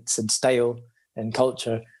ingredients and style and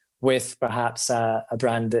culture, with perhaps a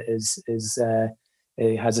brand that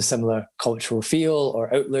has a similar cultural feel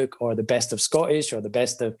or outlook, or the best of Scottish or the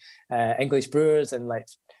best of English brewers, and like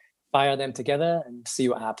fire them together and see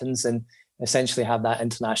what happens, and essentially have that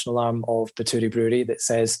international arm of Baturi Brewery that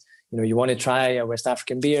says, you want to try a West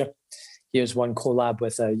African beer, here's one collab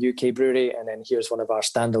with a UK brewery, and then here's one of our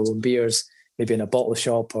standalone beers, maybe in a bottle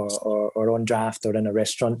shop or on draft or in a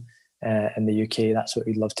restaurant in the UK. That's what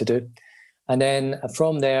we'd love to do. And then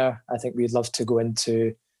from there, I think we'd love to go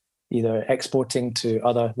into either exporting to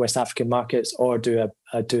other West African markets, or do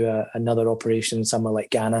another operation somewhere like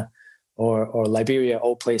Ghana or Liberia,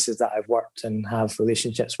 all places that I've worked and have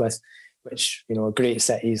relationships with, which are great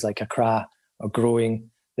cities like Accra are growing.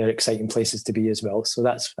 They're exciting places to be as well. So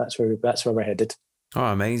that's where we're headed. Oh,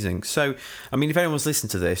 amazing. So, I mean, if anyone's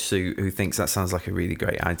listened to this who thinks that sounds like a really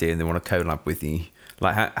great idea and they want to collab with you,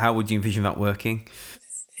 like how would you envision that working?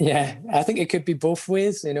 Yeah, I think it could be both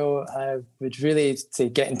ways. I would really say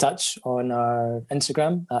get in touch on our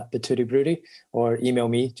Instagram at Baturi Brewery, or email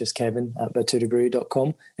me, just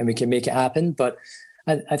kevin@baturibrewery.com, and we can make it happen. But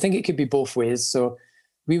I think it could be both ways. So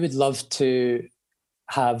we would love to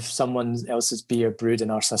have someone else's beer brewed in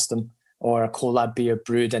our system, or a collab beer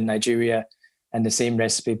brewed in Nigeria and the same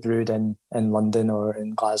recipe brewed in London or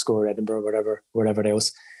in Glasgow or Edinburgh, wherever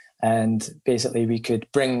else. And basically we could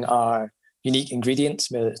bring our unique ingredients,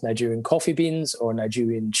 whether it's Nigerian coffee beans or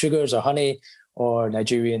Nigerian sugars or honey or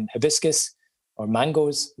Nigerian hibiscus or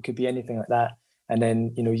mangoes. It could be anything like that. And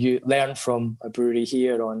then, you learn from a brewery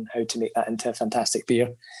here on how to make that into a fantastic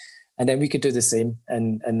beer. And then we could do the same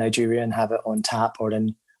in Nigeria and have it on tap or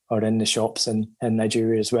in the shops in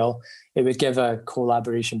Nigeria as well. It would give a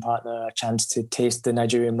collaboration partner a chance to taste the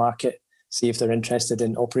Nigerian market, see if they're interested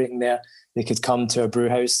in operating there. They could come to a brew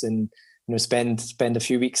house and spend a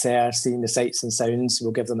few weeks there, seeing the sights and sounds.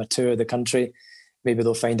 We'll give them a tour of the country. Maybe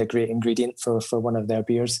they'll find a great ingredient for one of their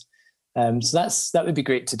beers. So that would be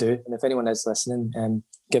great to do. And if anyone is listening,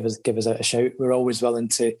 give us a shout. We're always willing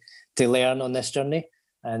to learn on this journey,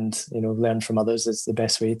 and learn from others is the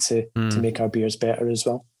best way to make our beers better as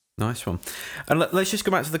well. Nice one. And let's just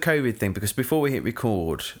go back to the COVID thing, because before we hit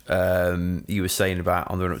record, you were saying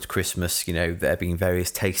about on the run up to Christmas, there being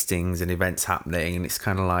various tastings and events happening, and it's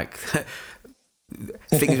kind of like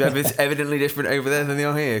things are evidently different over there than they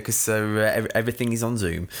are here, because everything is on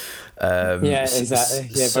Zoom. Yeah, exactly.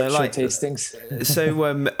 Yeah, virtual tastings.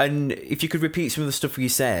 So, and if you could repeat some of the stuff you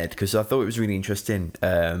said, because I thought it was really interesting,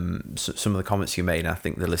 some of the comments you made, and I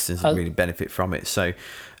think the listeners would really benefit from it. So,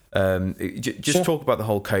 just talk about the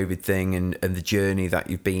whole COVID thing and the journey that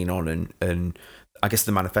you've been on, and I guess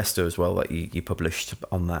the manifesto as well that you published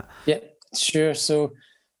on that. Yeah, sure. So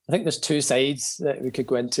I think there's two sides that we could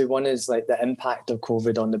go into. One is like the impact of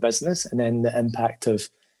COVID on the business, and then the impact of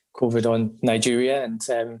COVID on Nigeria. And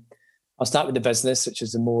I'll start with the business, which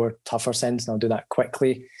is the more tougher sense, and I'll do that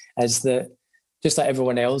quickly. Is that just like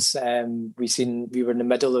everyone else, we were in the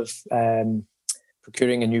middle of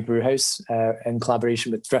procuring a new brew house in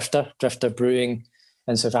collaboration with Drifter Brewing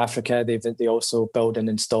in South Africa. They also build and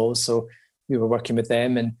install, so we were working with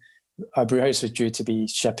them, and our brew house was due to be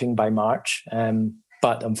shipping by March,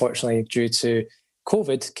 but unfortunately due to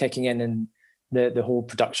COVID kicking in and the whole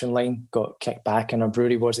production line got kicked back, and our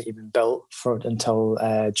brewery wasn't even built until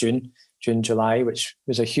June, July, which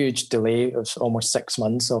was a huge delay of almost 6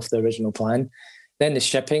 months off the original plan. Then the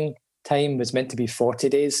shipping time was meant to be 40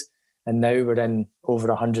 days. And now we're in over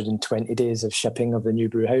 120 days of shipping of the new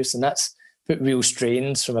brew house. And that's put real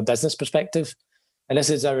strains from a business perspective. And this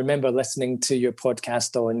is, I remember listening to your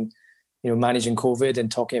podcast on, managing COVID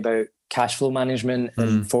and talking about cash flow management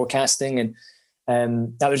and forecasting.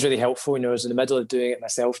 And that was really helpful. I was in the middle of doing it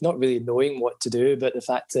myself, not really knowing what to do, but the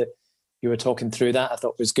fact that you were talking through that, I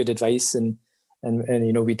thought was good advice. And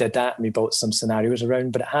we did that, and we built some scenarios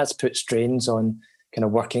around, but it has put strains on kind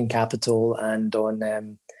of working capital and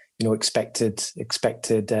on, expected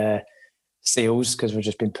sales, because we've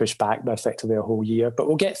just been pushed back by effectively a whole year. But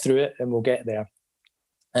we'll get through it, and we'll get there.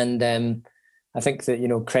 And I think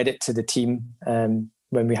that, credit to the team,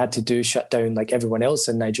 when we had to do shut down like everyone else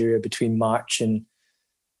in Nigeria between March and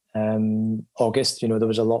August, there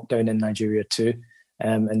was a lockdown in Nigeria too.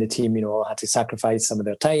 And the team, all had to sacrifice some of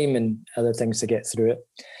their time and other things to get through it.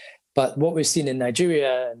 But what we've seen in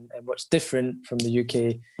Nigeria and what's different from the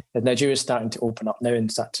UK is Nigeria is starting to open up now and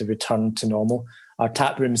start to return to normal. Our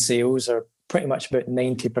taproom sales are pretty much about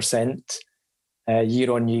 90%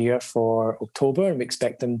 year on year for October, and we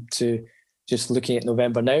expect them to, just looking at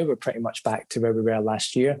November now, we're pretty much back to where we were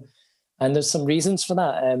last year. And there's some reasons for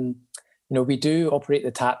that. We do operate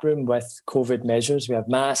the taproom with COVID measures. We have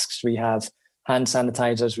masks, we have hand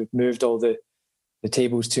sanitizers, we've moved all the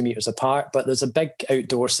tables 2 meters apart, but there's a big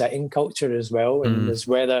outdoor sitting culture as well, and there's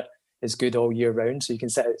weather is good all year round, so you can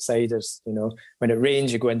sit outside. As when it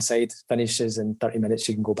rains, you go inside, finishes in 30 minutes,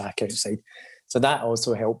 you can go back outside, so that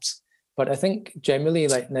also helps. But I think generally,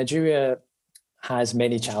 like, Nigeria has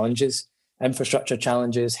many challenges: infrastructure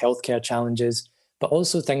challenges, healthcare challenges, but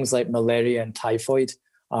also things like malaria and typhoid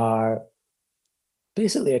are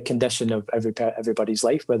basically a condition of everybody's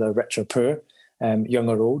life, whether rich or poor, young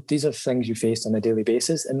or old. These are things you face on a daily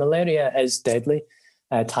basis. And malaria is deadly.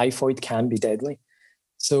 Typhoid can be deadly.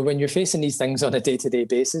 So when you're facing these things on a day-to-day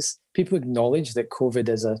basis, people acknowledge that COVID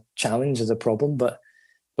is a challenge, is a problem, but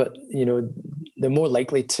they're more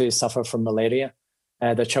likely to suffer from malaria.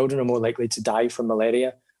 Their children are more likely to die from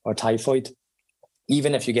malaria or typhoid,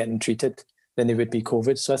 even if you're getting treated, than they would be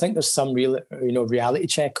COVID. So I think there's some real, reality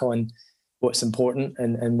check on what's important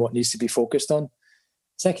and what needs to be focused on.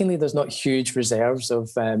 Secondly, there's not huge reserves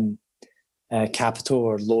of capital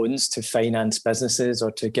or loans to finance businesses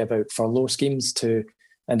or to give out furlough schemes to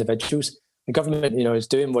individuals. The government, is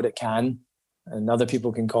doing what it can, and other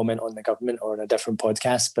people can comment on the government or on a different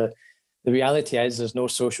podcast. But the reality is there's no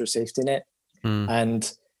social safety net.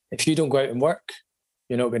 And if you don't go out and work,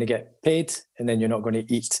 you're not going to get paid, and then you're not going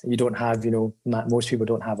to eat. You don't have, most people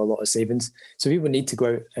don't have a lot of savings. So people need to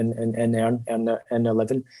go out and earn their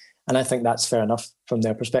living. And I think that's fair enough from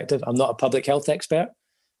their perspective. I'm not a public health expert,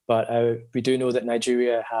 but we do know that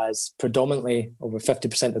Nigeria has predominantly over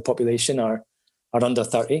 50% of the population are under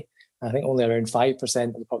 30. I think only around 5%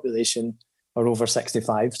 of the population are over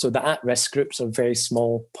 65. So the at-risk groups are a very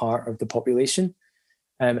small part of the population.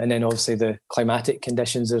 And then obviously the climatic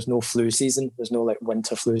conditions, there's no flu season. There's no like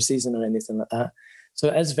winter flu season or anything like that. So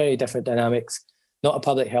it is very different dynamics. Not a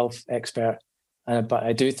public health expert, but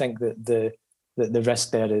I do think that the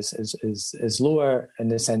risk there is lower in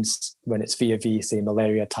the sense when it's vis-a-vis, say,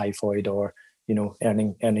 malaria, typhoid, or, you know,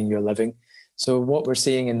 earning your living. So what we're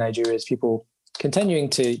seeing in Nigeria is people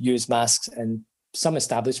continuing to use masks in some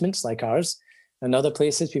establishments like ours. In other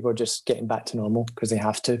places, people are just getting back to normal because they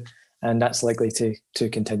have to. And that's likely to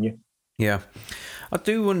continue. Yeah. I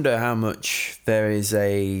do wonder how much there is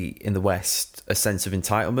in the West, a sense of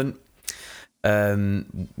entitlement,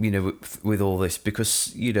 you know, with all this,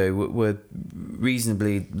 because, you know, we're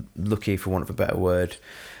reasonably lucky, for want of a better word,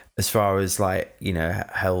 as far as like, you know,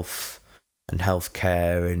 health and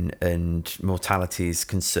healthcare and mortality is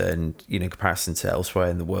concerned, you know, in comparison to elsewhere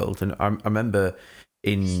in the world. And I remember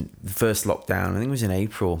in the first lockdown, I think it was in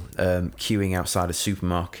April, queuing outside a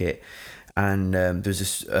supermarket, and there's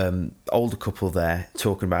this older couple there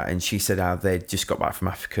talking about it, and she said how they'd just got back from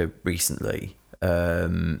Africa recently,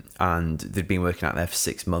 and they'd been working out there for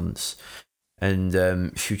 6 months, and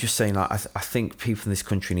she was just saying, like, I think people in this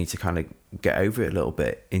country need to kind of get over it a little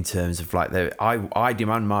bit in terms of like, I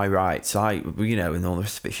demand my rights, you know, and all the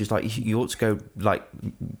rest of it. She's like, you ought to go like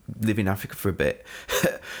live in Africa for a bit.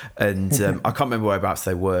 And I can't remember whereabouts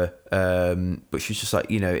they were, but she's just like,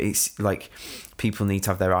 you know, it's like people need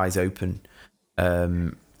to have their eyes open,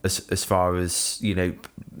 as far as, you know,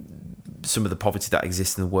 some of the poverty that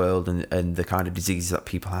exists in the world and the kind of diseases that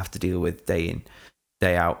people have to deal with day in,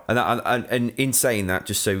 day out. And in saying that,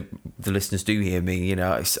 just so the listeners do hear me, you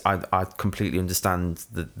know, I completely understand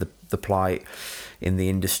the plight in the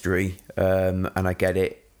industry, and I get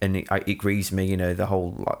it, and it grieves me, you know, the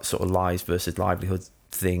whole sort of lives versus livelihood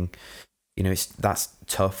thing, you know, that's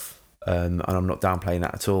tough, and I'm not downplaying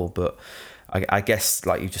that at all, but I guess,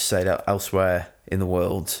 like you just said, elsewhere in the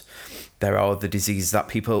world, there are the diseases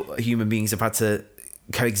that human beings have had to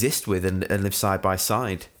coexist with and live side by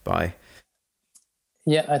side by.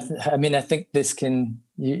 Yeah, I mean, I think this can,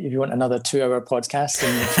 if you want another 2-hour podcast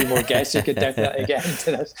and a few more guests, you could definitely get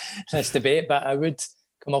into this debate. But I would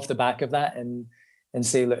come off the back of that and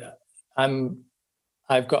say, look,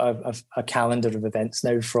 I've got a calendar of events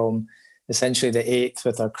now from essentially the 8th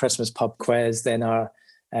with our Christmas pub quiz, then our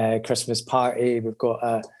Christmas party. We've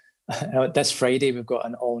got this Friday, we've got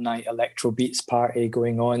an all-night electro beats party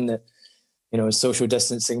going on that, you know, social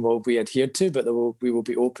distancing will be adhered to, but we will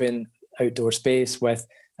be open outdoor space with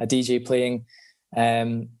a DJ playing.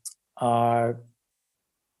 Our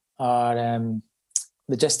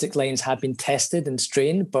logistic lines have been tested and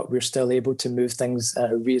strained, but we're still able to move things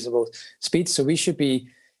at a reasonable speed. So we should be,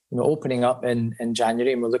 you know, opening up in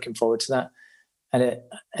January, and we're looking forward to that.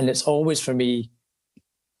 And it's always, for me,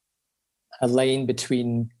 a line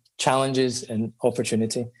between challenges and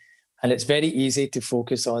opportunity. And it's very easy to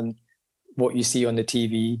focus on what you see on the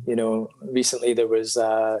TV. You know, recently there was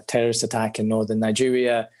a terrorist attack in northern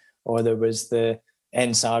Nigeria, or there was the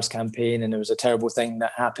End SARS campaign, and there was a terrible thing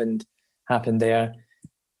that happened there.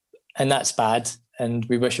 And that's bad, and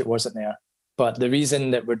we wish it wasn't there. But the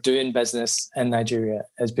reason that we're doing business in Nigeria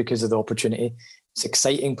is because of the opportunity. It's an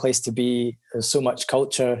exciting place to be. There's so much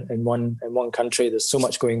culture in one country. There's so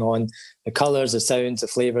much going on. The colours, the sounds, the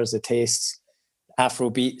flavours, the tastes, Afro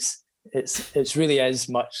beats. It really is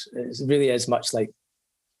much like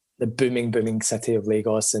the booming city of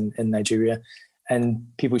Lagos in Nigeria, and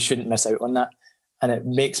people shouldn't miss out on that. And it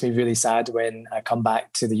makes me really sad when I come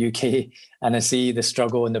back to the UK and I see the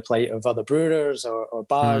struggle and the plight of other brewers or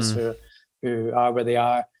bars who are where they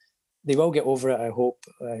are. They will get over it, I hope.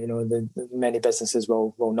 You know, the many businesses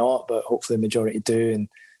will not, but hopefully the majority do,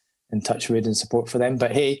 and touch wood and support for them.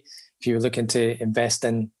 But hey, if you're looking to invest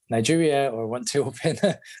in Nigeria or want to open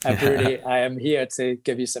a brewery, I am here to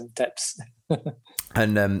give you some tips.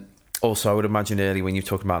 And also, I would imagine earlier when you're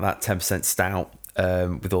talking about that 10% stout,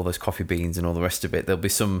 with all those coffee beans and all the rest of it, there'll be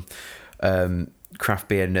some craft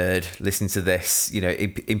beer nerd listening to this, you know,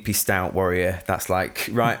 Impy Stout warrior, that's like,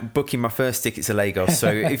 right, booking my first ticket to Lagos. So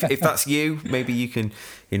if that's you, maybe you can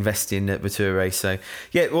invest in Bature. So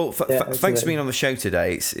yeah, well, thanks for being on the show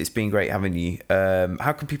today. It's been great having you.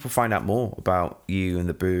 How can people find out more about you and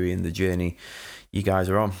the brewery and the journey you guys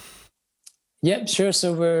are on? Yep, sure.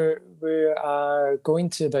 So we are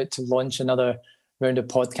about to launch another round of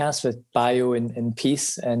podcasts with Bio and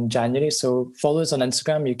Peace in January. So follow us on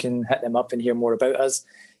Instagram. You can hit them up and hear more about us.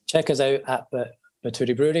 Check us out at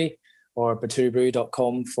Bature Brewery or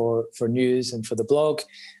baturebrewery.com for news and for the blog.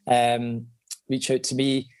 Reach out to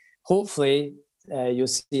me. Hopefully you'll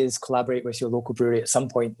see us collaborate with your local brewery at some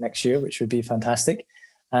point next year, which would be fantastic.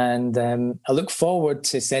 And I look forward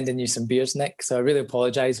to sending you some beers, Nick. So I really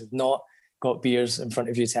apologise. We've not got beers in front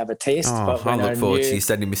of you to have a taste. But I look forward to you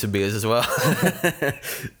sending me some beers as well.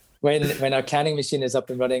 When our canning machine is up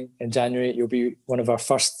and running in January, you'll be one of our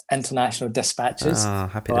first international dispatches.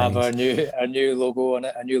 Happy we'll days. have our new logo on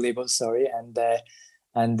it, our new label,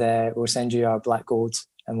 and we'll send you our Black Gold,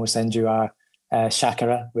 and we'll send you our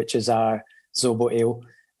Shakara, which is our Zobo ale.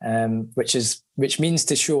 Which means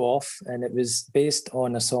to show off, and it was based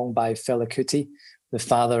on a song by Fela Kuti, the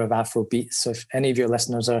father of Afrobeat. So if any of your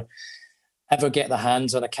listeners ever get their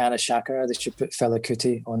hands on a can of Shakara, they should put Fela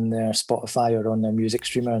Kuti on their Spotify or on their music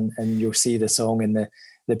streamer, and you'll see the song and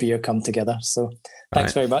the beer come together. So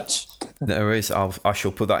thanks very much. No worries. I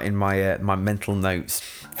shall put that in my my mental notes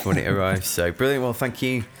when it arrives. So brilliant. Well, thank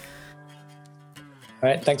you. All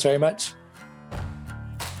right. Thanks very much.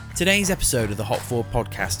 Today's episode of the Hop Forward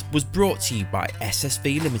podcast was brought to you by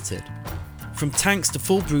SSV Limited. From tanks to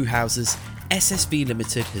full brew houses, SSV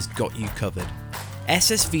Limited has got you covered.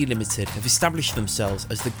 SSV Limited have established themselves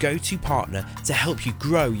as the go-to partner to help you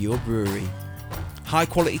grow your brewery. High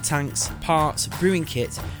quality tanks, parts, brewing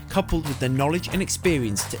kit, coupled with the knowledge and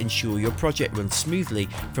experience to ensure your project runs smoothly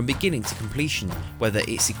from beginning to completion, whether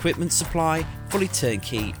it's equipment supply, fully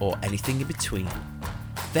turnkey, or anything in between.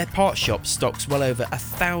 Their parts shop stocks well over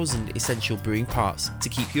 1,000 essential brewing parts to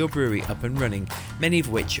keep your brewery up and running, many of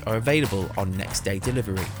which are available on next day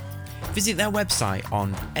delivery. Visit their website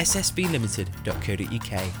on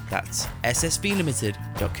ssvlimited.co.uk. That's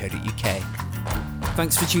ssvlimited.co.uk.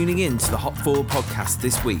 Thanks for tuning in to the Hop Forward podcast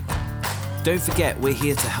this week. Don't forget, we're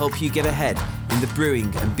here to help you get ahead in the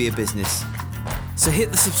brewing and beer business. So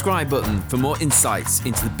hit the subscribe button for more insights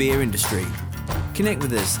into the beer industry. Connect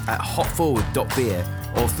with us at hopforward.beer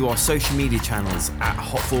or through our social media channels at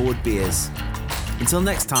hopforwardbeers. Until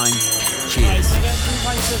next time, cheers. Right, so I get 2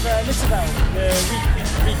 pints of Litterville, the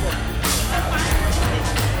Rico.